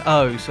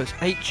 So it's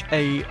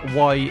HAYDE.no.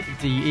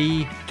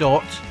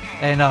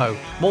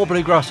 More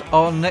bluegrass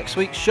on next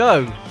week's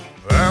show.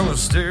 I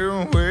was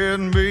still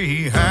wet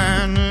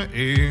behind the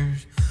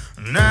ears,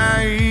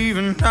 naive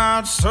and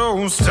not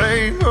so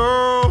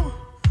stable,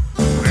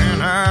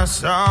 when I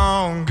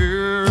saw a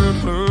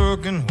good-looking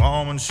looking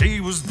woman. She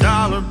was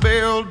dollar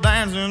bill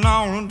dancing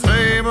on the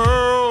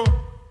table.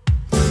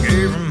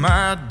 Gave her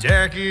my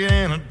jacket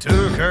and I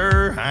took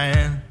her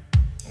hand.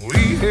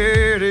 We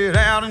headed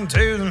out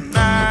into the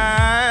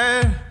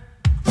night.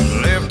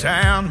 Left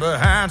town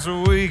behind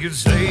so we could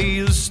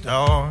see the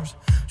stars.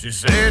 She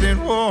said it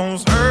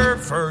was her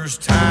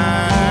first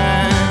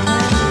time.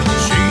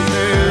 She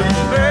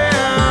never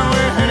been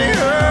with any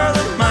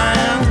other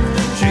man.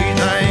 She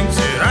thinks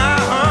that I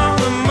hung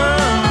the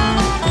moon.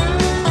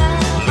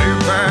 Live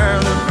by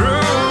the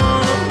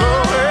rule of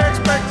low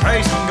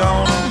expectation.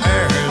 Gonna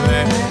marry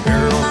that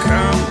girl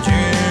come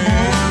June.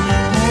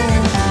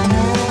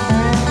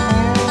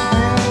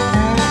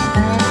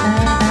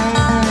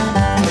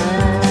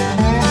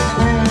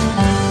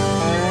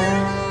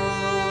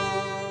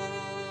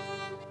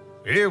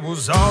 It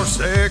was our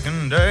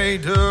second day,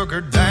 took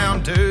her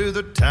down to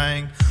the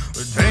tank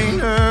with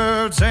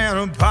peanuts and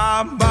a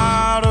pop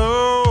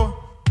bottle.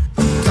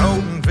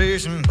 Toting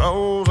fishing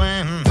poles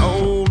and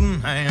holding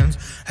hands.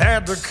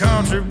 Had the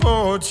country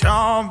boy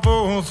chomp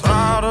full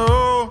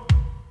throttle.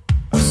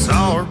 I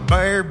saw her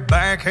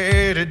bareback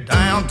headed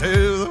down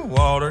to the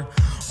water.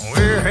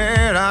 Where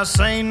had I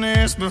seen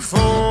this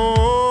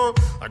before?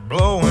 Like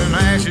blowing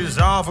ashes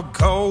off a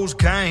coals,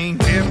 can't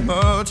get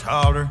much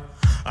hotter.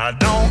 I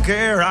don't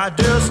care, I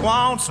just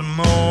want some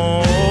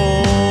more.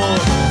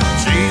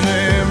 She's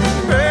never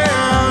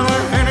been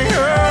with any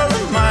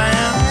other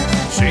man.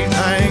 She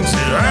thinks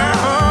that I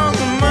hung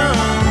the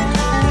moon.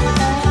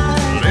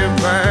 Live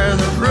by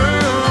the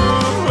rule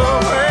of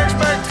low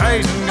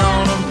expectation.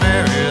 Gonna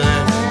marry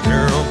that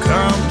girl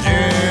come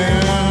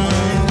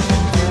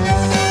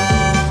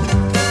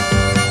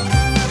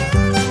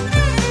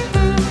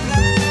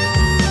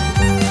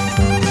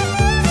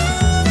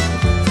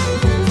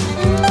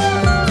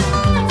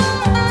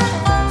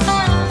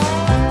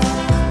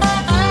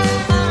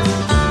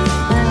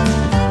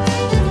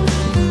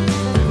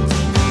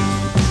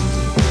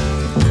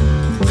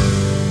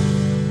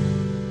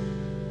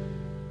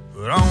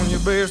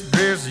best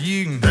dress,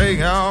 you can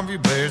take off your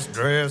best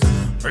dress.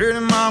 Pretty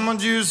mama,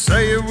 just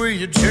say it with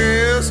your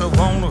chest. I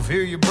wanna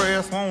feel your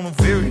breath, wanna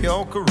feel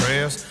your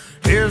caress.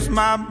 Here's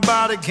my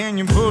body, can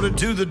you put it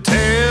to the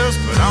test?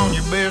 Put on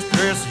your best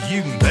dress,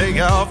 you can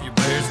take off your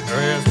best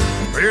dress.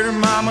 Pretty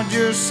mama,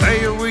 just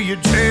say it with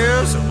your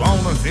chest. I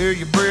wanna feel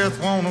your breath,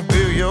 wanna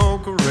feel your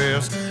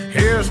caress.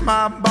 Here's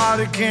my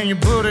body, can you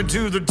put it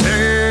to the test?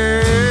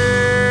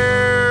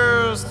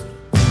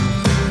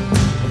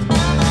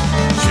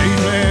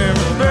 She's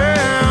never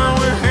been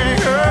with any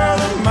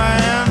other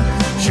man.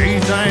 She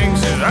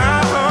thinks that I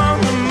hung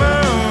the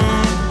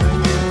moon.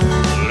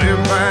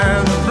 Live by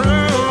the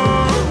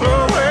rule of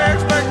low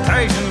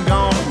expectations.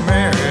 Gonna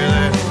marry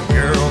that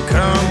girl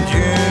come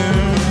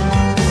June.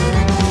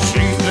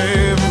 She's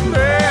never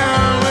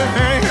been with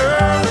any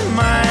other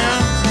man.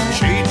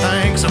 She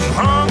thinks I'm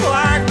hung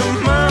like the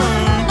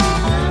moon.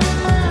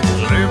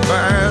 Live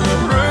by the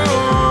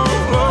rule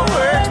of low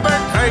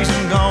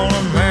expectations.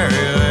 Gonna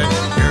marry that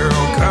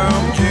girl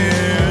come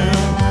June.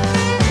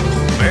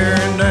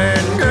 Married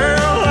that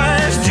girl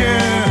last June.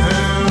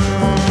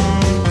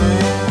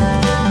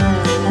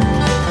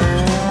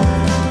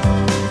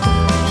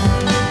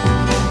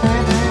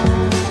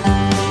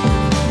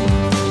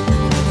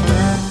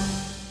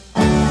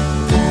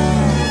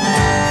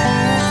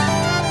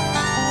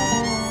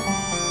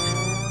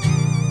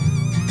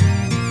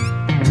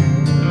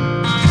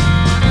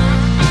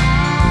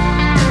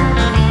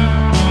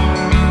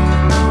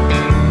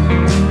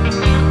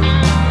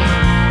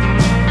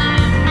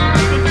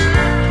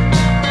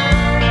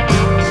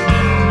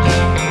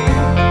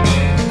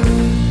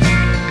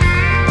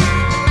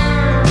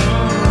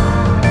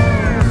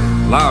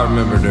 Well, I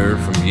remembered her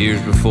from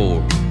years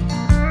before.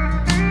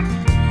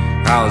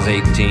 I was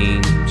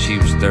 18, she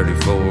was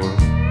 34.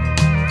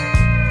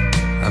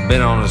 I've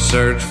been on a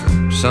search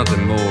for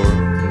something more,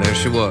 and there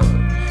she was.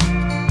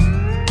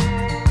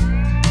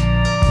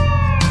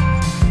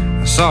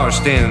 I saw her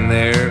standing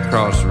there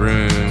across the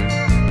room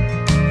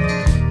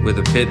with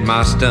a pit in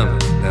my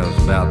stomach that was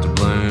about to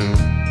bloom.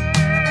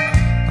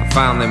 I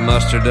finally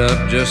mustered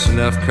up just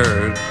enough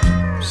courage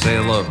to say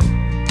hello.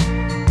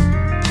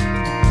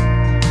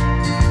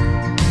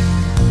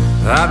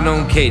 I've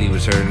known Katie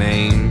was her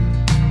name.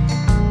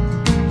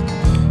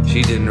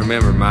 She didn't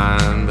remember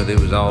mine, but it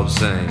was all the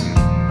same.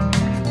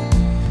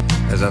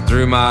 As I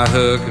threw my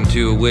hook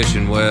into a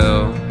wishing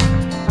well,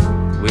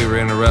 we were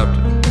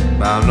interrupted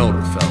by an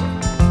older fella.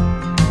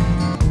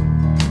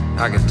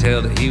 I could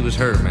tell that he was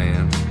her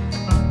man,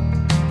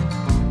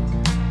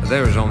 but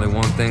there was only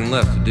one thing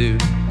left to do,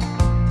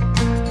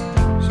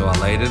 so I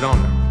laid it on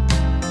her.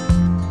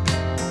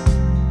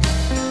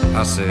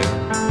 I said,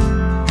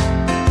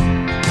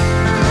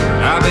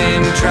 I've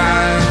been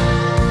trying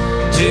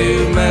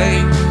to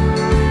make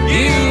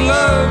you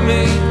love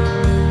me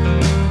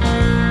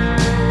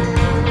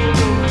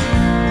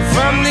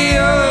from the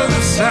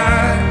other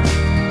side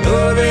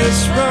of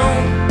this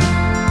room.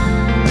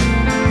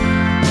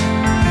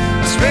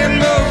 I spent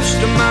most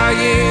of my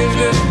years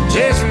just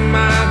chasing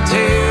my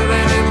tail,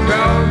 and it's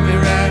brought me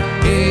right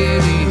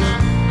here.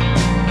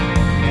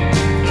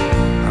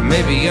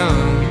 may be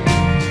young,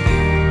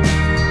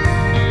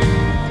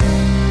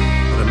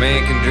 but a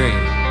man can dream,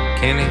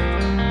 can he?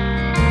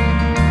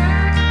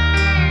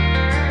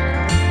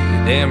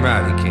 You're damn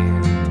right he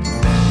can.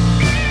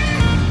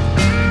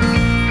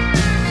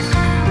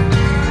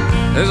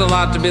 There's a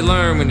lot to be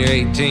learned when you're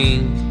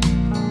 18.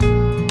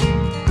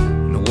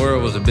 And the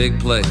world was a big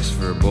place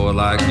for a boy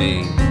like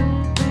me.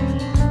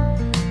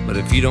 But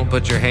if you don't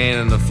put your hand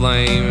in the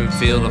flame and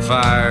feel the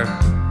fire,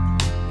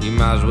 you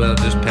might as well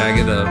just pack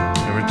it up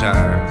and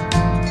retire.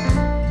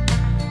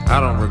 I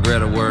don't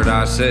regret a word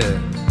I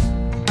said,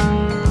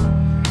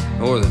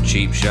 or the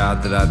cheap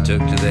shot that I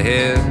took to the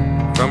head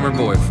from her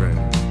boyfriend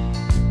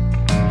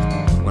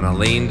when I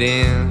leaned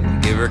in to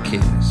give her a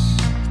kiss.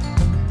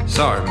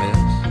 Sorry, miss.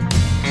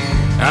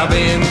 I've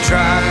been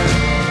trying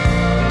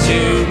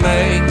to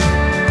make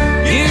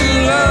you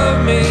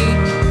love me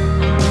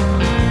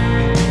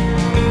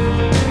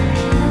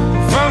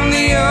from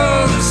the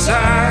other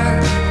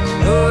side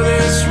of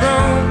this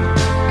road.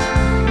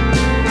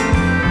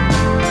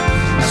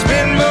 I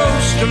spend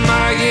most of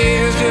my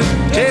years just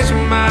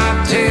chasing my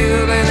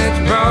tail, and it's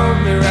brought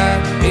me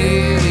right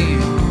here to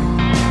you.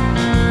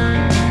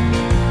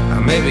 I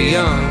may be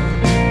young,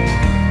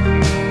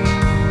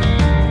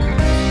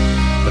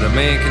 but a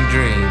man can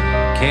dream,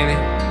 can he?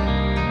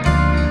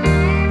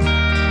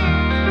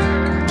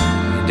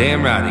 You're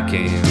damn right he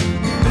can.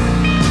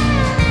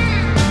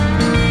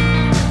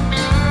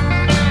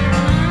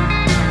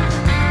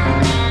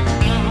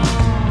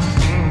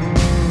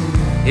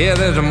 Yeah,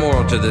 there's a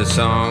moral to this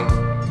song.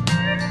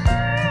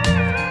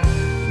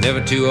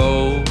 Never too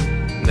old,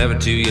 never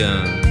too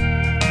young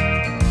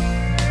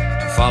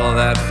to follow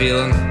that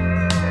feeling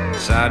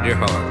inside your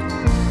heart.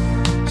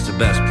 It's the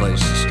best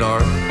place to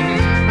start.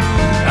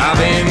 I've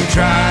been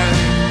trying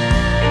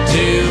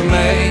to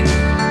make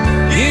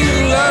you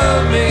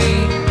love me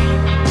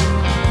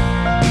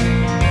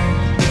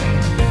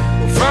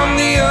from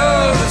the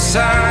other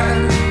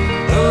side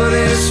of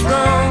this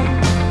road.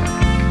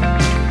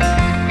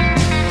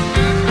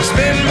 I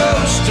spend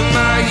most of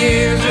my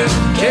years just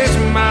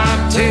chasing my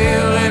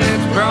tail, and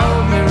it's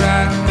brought me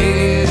right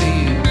here to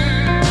you.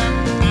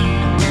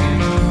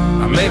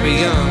 I may be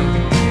young,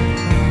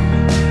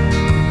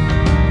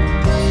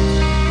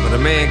 but a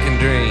man can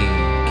dream,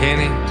 can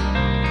he?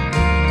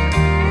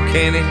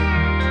 Can he?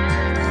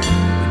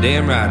 You're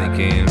damn right he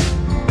can.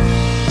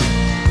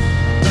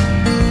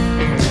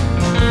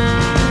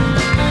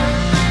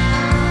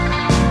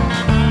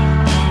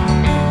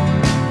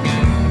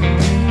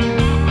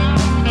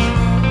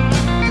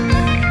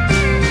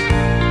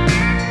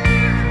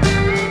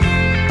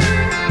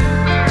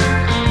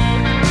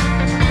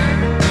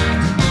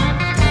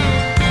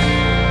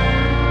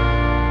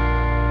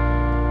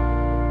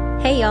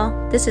 Hey y'all,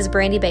 this is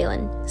Brandy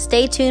Balin.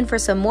 Stay tuned for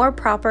some more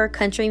proper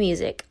country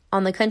music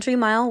on the Country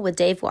Mile with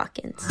Dave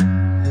Watkins.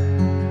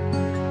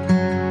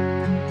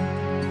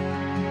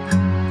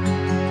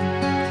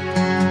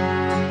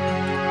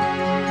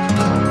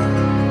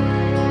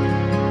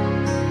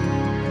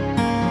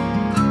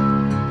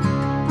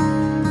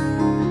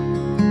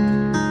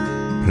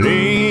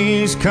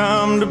 Please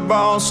come to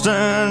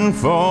Boston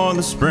for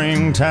the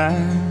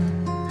springtime.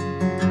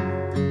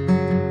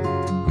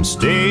 I'm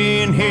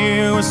staying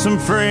here with some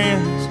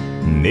friends,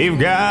 and they've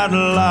got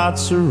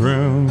lots of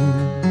room.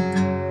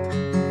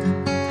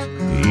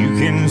 You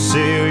can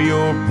sell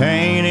your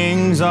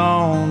paintings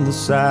on the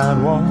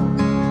sidewalk,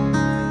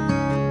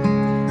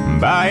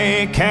 buy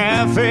a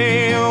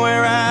cafe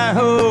where I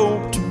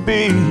hope to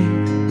be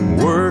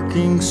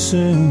working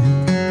soon.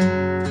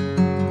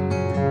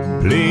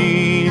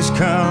 Please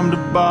come to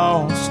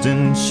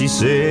Boston, she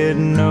said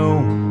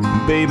no.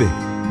 Baby,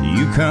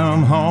 you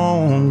come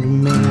home to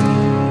me.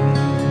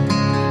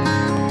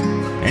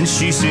 And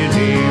she said,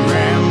 hey,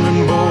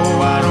 rambling boy,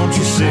 why don't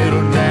you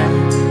settle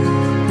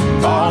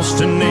down?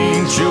 Boston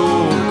ain't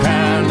your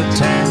kind of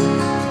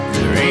town.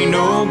 There ain't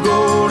no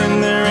gold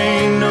and there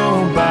ain't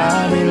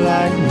nobody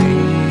like me.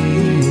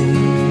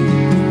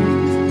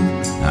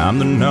 I'm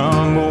the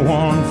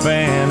 #1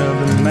 fan of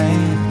the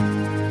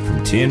man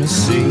from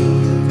Tennessee.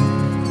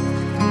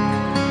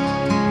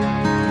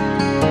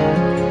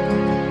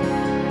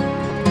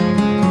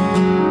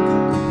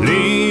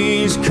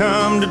 Please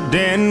come to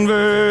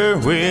Denver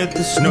with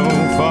the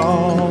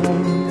snowfall.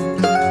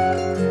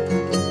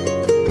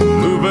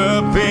 Move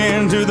up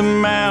into the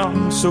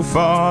mountains so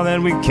far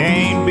that we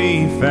can't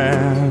be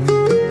found.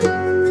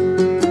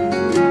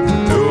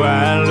 Though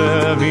I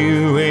love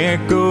you,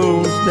 it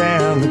goes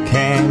down the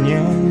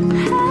canyon.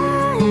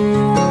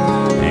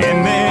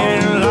 And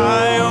then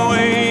lie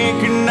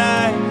awake at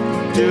night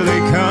till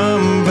they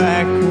come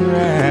back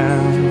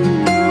around.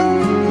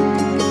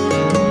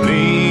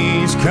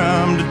 Please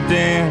come to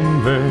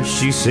Denver,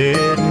 she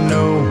said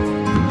no.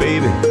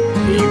 Baby,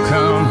 you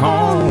come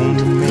home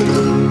to me.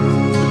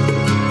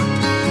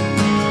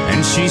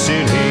 And she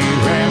said, hey,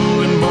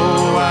 rambling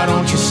boy, why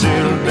don't you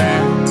settle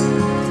down?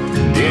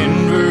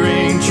 Denver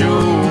ain't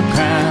your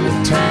kind of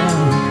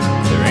town.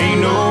 There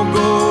ain't no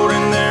gold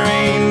and there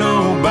ain't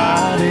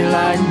nobody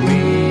like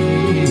me.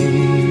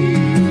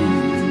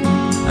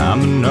 I'm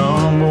the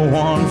number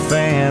one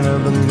fan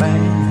of the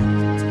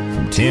man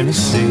from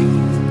Tennessee.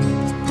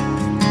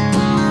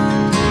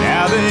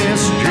 Now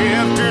this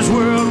drifter's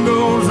world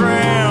goes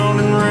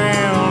round and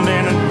round,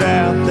 and I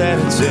doubt that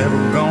it's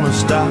ever gonna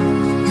stop.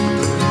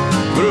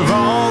 But of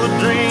all the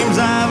dreams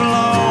I've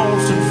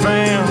lost and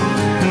found,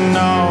 and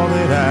all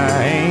that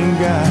I ain't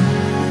got,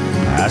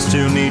 I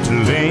still need to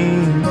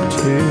lean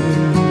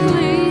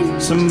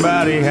to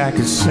somebody I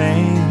could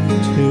sing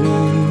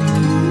to.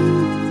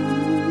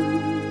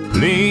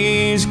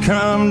 Please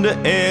come to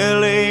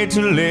LA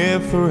to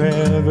live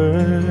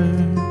forever.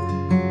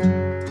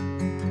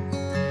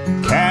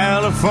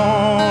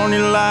 California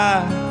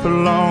life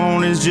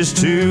alone is just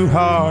too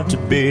hard to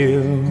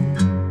build.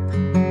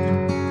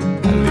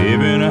 I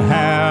live in a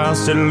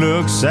house that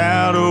looks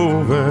out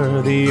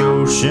over the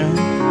ocean.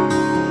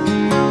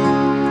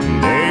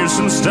 And there's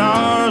some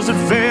stars that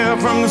fell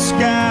from the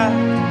sky,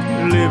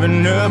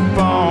 living up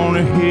on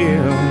a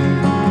hill.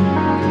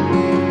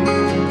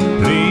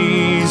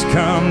 Please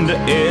come to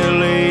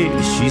LA,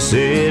 she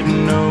said.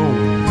 No,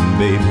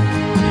 baby,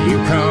 you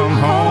come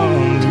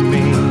home to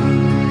me.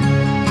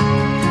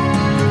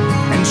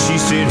 And she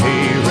said,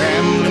 hey,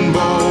 rambling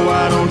boy,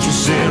 why don't you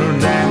settle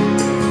down?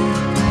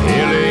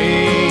 LA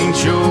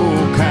ain't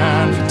your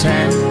kind of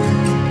town.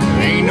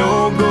 There ain't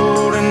no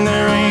gold and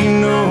there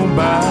ain't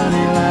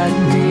nobody like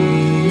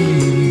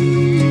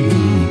me.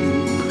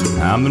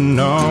 I'm the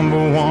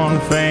number one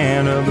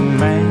fan of the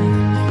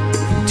man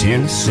from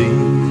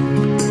Tennessee.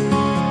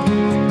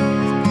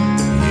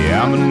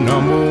 Yeah, I'm the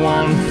number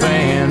one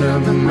fan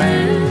of the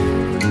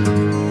man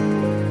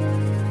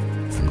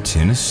from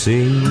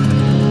Tennessee.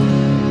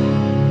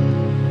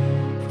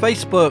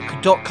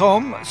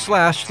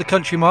 Facebook.com/The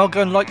Country Mile.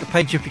 Go and like the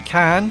page if you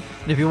can.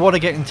 And if you want to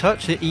get in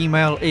touch, the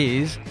email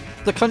is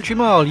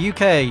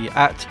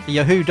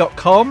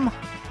thecountrymileuk@yahoo.com.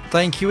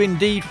 Thank you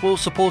indeed for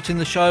supporting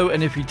the show,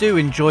 and if you do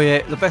enjoy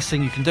it, the best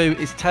thing you can do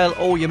is tell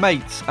all your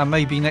mates, and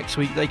maybe next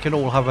week they can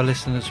all have a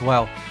listen as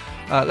well.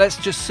 Let's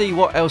just see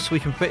what else we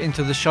can fit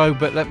into the show,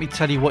 but let me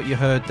tell you what you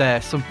heard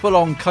there. Some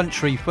full-on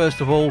country,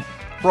 first of all,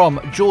 from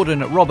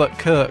Jordan Robert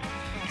Kirk.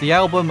 The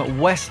album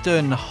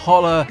Western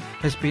Holler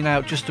has been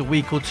out just a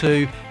week or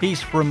two.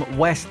 He's from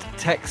West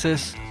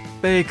Texas.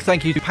 Big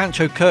thank you to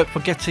Pancho Kirk for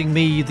getting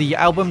me the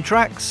album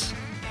tracks.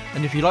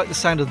 And if you like the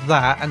sound of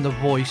that and the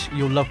voice,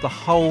 you'll love the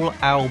whole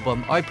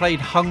album. I played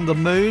Hung the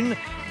Moon.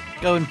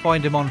 Go and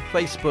find him on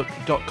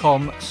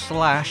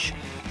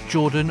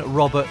facebook.com/Jordan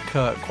Robert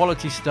Kirk.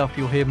 Quality stuff.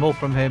 You'll hear more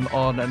from him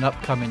on an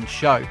upcoming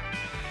show.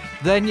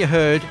 Then you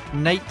heard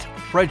Nate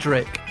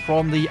Frederick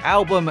from the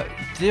album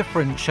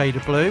Different Shade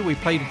of Blue. We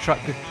played a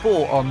track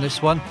before on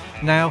this one.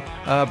 Now,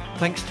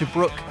 thanks to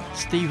Brooke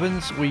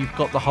Stevens, we've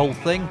got the whole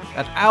thing.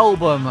 An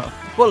album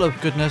full of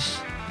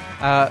goodness.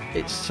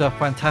 It's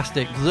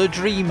fantastic. The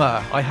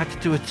Dreamer. I had to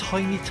do a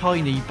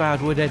tiny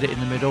bad word edit in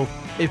the middle.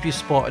 If you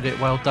spotted it,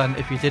 well done.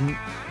 If you didn't,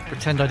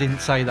 pretend I didn't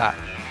say that.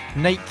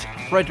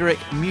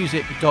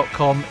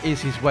 NateFrederickMusic.com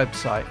is his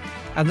website.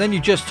 And then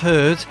you just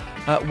heard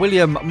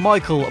William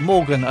Michael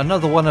Morgan,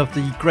 another one of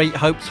the great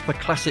hopes for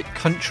classic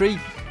country,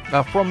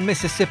 from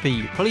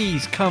Mississippi.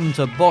 Please come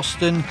to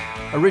Boston,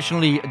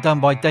 originally done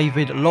by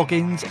David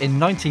Loggins in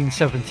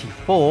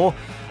 1974,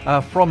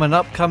 from an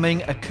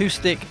upcoming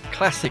acoustic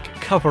classic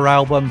cover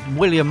album,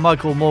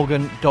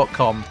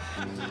 WilliamMichaelMorgan.com.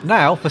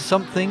 Now for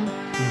something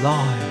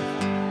live.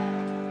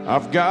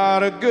 I've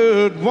got a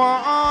good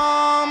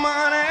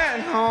woman at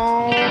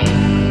home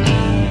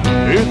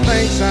who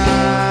thinks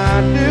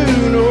I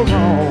do no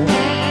wrong.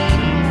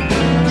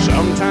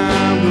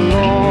 Sometimes,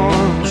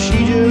 Lord,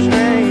 she just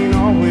ain't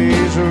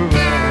always around.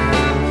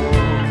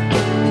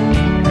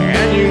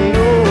 And you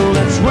know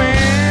that's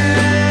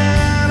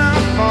when I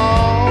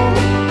fall.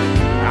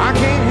 I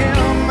can't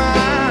help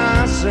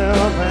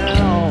myself at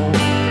all.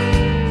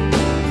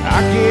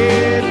 I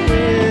get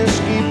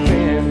whiskey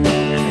bent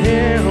and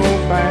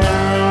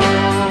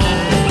hellbound.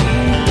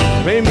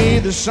 Play me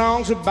the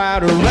songs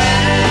about a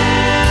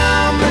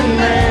rambling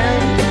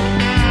man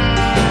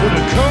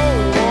with a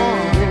cold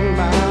one in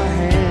my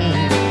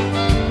hand.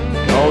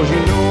 'Cause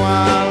you know I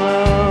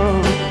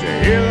love to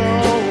hear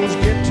those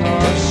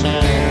guitar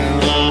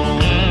sounds.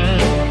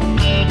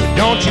 But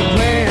don't you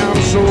play them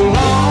so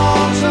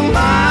lonesome I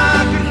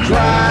could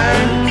cry.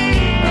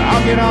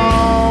 I'll get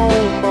all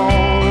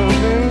balled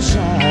up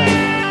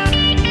inside.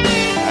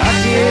 I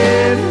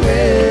get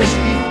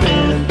whiskey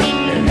bent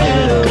and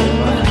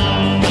hellbound.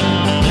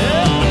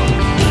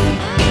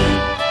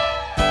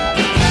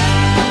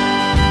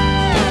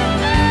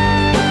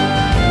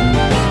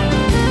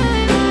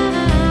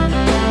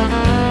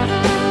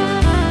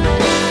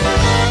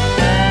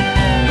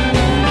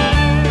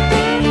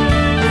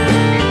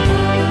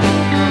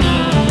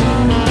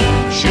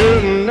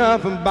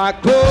 Nothing but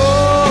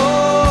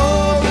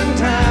golden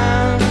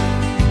time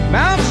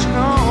bouncing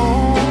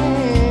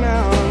on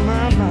out of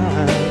my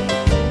mind.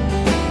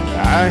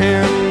 I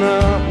end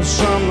up with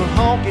some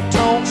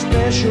honky-tonk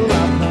special I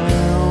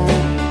found.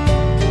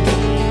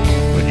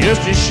 But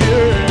just as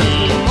sure as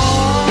the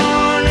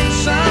morning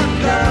sun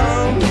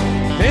comes,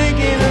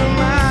 thinking of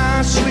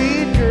my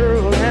sweet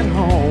girl at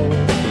home.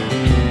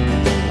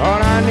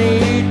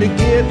 to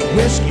get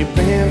whiskey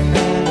bent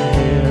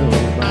and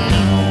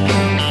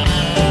hellbound.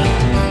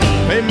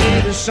 Play me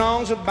the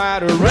songs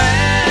about a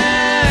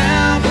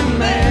rambling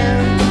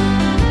man,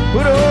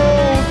 put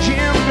old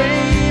Jim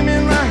Beam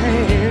in my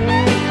hand.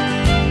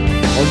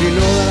 Oh, you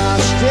know that I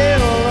still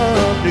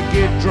love to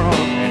get drunk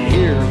and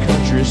hear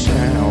country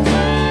sound.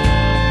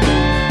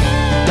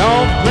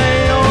 Don't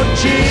play your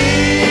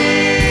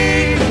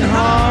cheating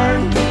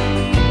heart,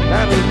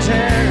 that'll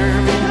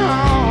tear me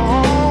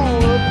all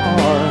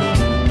apart.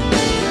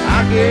 I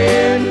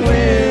get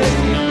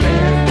whiskey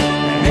bent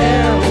and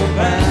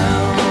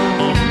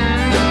hellbound.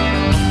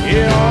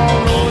 Yeah, all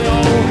know the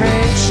old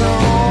Hank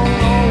song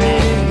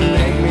only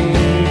make me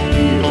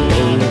feel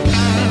good.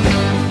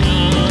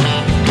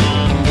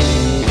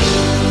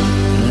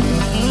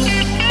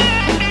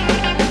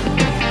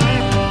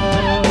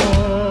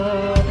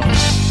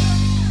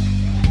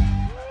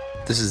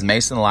 This is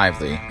Mason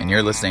Lively, and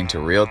you're listening to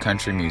Real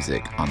Country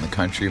Music on the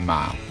Country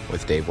Mile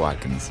with Dave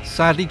Watkins.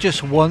 Sadly,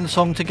 just one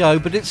song to go,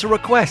 but it's a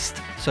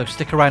request, so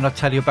stick around, I'll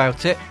tell you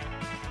about it.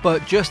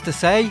 But just to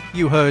say,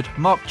 you heard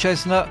Mark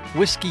Chesnutt,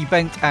 Whiskey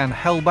Bent and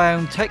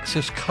Hellbound,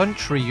 Texas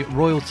country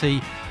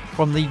royalty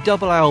from the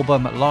double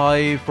album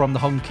Live from the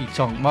Honky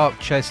Tonk,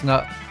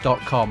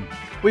 markchesnutt.com.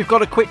 We've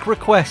got a quick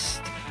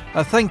request.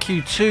 Thank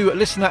you to a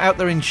listener out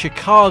there in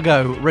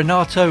Chicago,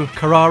 Renato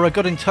Carrara,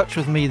 got in touch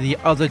with me the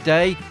other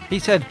day. He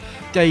said,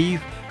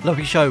 Dave,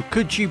 lovely show,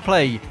 could you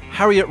play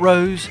Harriet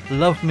Rose,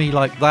 Love Me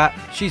Like That?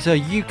 She's a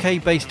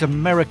UK-based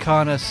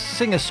Americana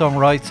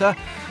singer-songwriter.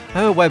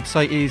 Her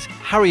website is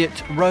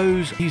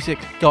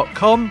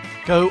harrietrosemusic.com.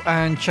 Go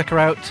and check her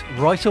out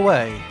right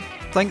away.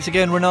 Thanks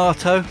again,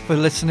 Renato, for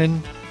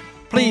listening.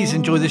 Please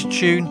enjoy this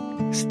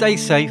tune, stay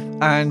safe,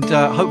 and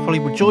hopefully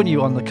we'll join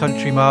you on the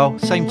Country Mile,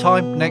 same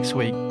time next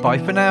week. Bye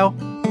for now.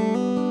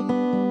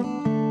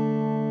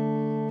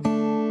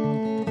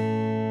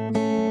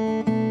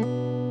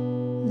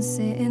 I'm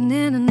sitting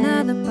in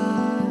another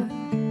bar,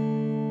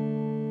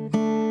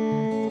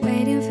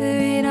 waiting for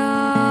it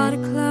all to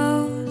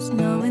close,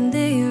 knowing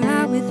that you're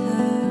out with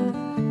her,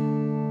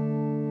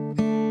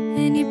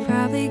 and you're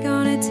probably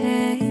gonna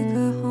take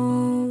her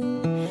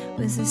home.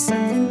 Was there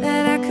something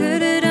that I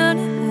could have done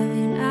to have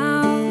you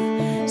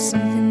now?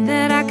 Something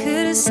that I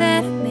could have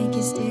said to make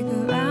you stick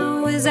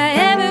around? Was I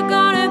ever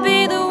gonna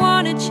be the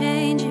one to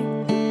change you?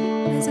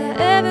 Was I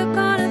ever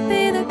gonna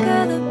be the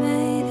girl that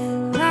made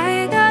it?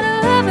 Why you gotta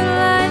love her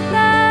like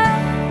that?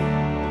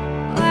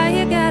 Why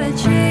you gotta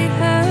treat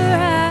her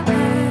right?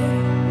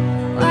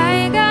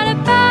 Why you gotta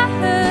buy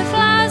her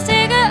flowers,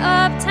 take her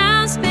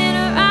uptown, spin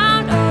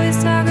around, always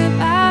talk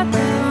about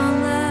her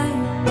online?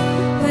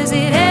 Was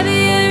it ever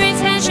your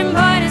intention,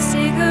 boy, to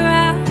stick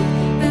around?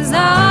 Was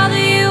all that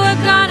you were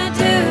gonna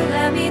do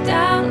let me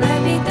down,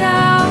 let me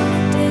down?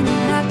 Didn't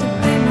have to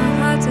break my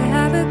heart to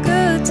have a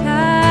good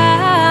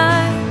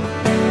time.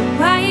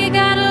 Why you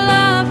gotta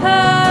love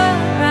her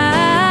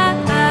right?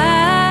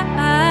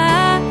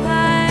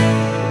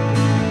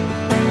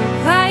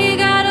 Why you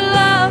gotta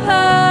love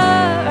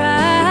her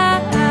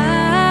right?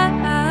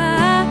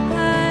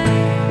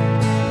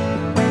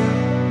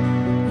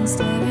 I'm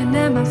staring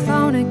at my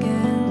phone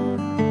again,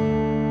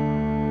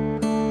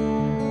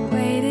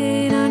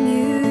 waiting on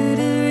you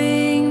to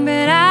ring,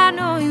 but I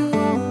know you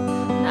won't.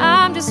 And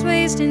I'm just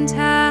wasting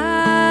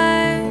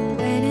time,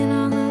 waiting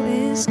on the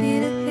whiskey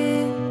to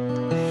hit.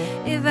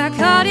 If I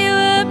called you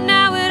up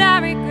now, would I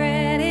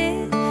regret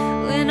it?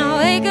 When I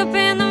wake up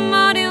in the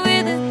morning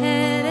with a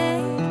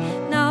headache.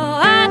 No,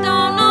 I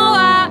don't know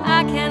why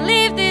I can't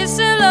leave this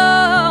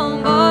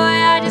alone. Boy,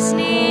 I just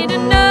need to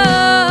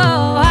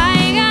know why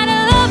you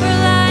gotta love her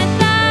like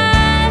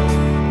that.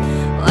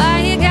 Why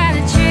you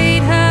gotta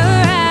treat her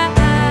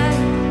right?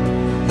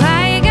 Why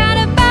you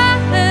gotta buy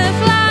her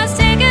flowers,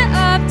 take her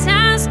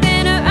uptown,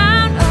 spin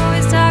around,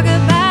 always talk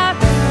about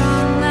her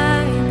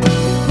online?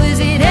 Was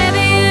it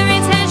ever your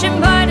intention,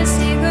 boy, to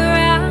stick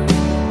around?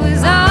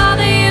 Was all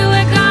that you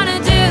were gonna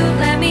do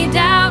let me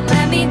down,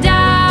 let me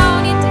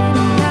down? You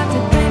didn't have to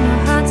break my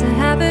heart to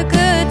have a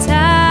good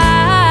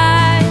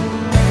time.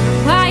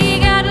 Why you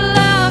gotta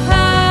love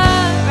her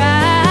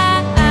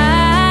right?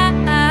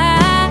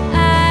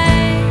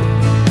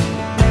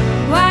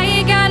 Why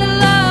you gotta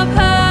love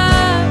her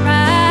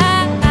right?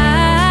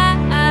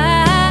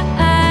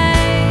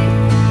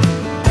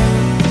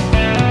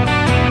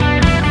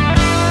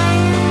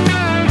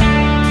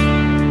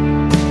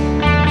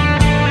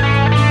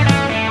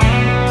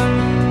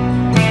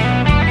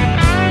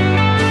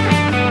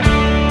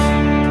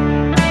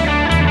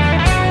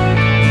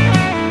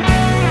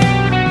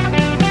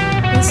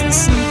 Was there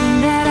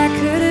something that I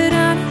could have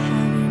done to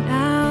have you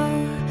now?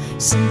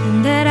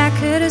 Something that I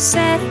could have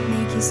said to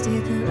make you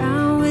stick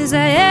around? Was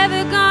I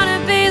ever gonna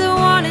be the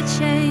one to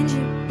change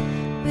you?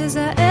 Was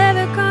I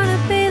ever gonna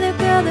be the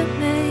girl that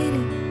made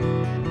it?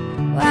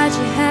 Why'd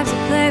you have to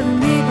play with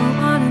me? Go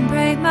on and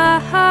break my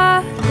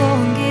heart. Go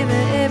and give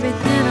her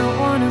everything I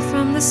wanted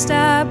from the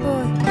start,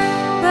 boy.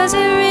 Was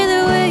it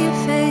really where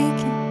you're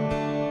faking?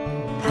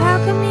 How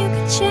come you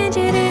could change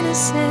it in a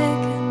second?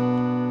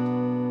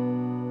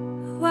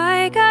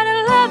 Why you gotta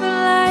love her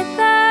like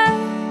that?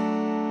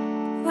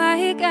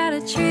 I gotta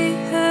treat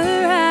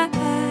her right.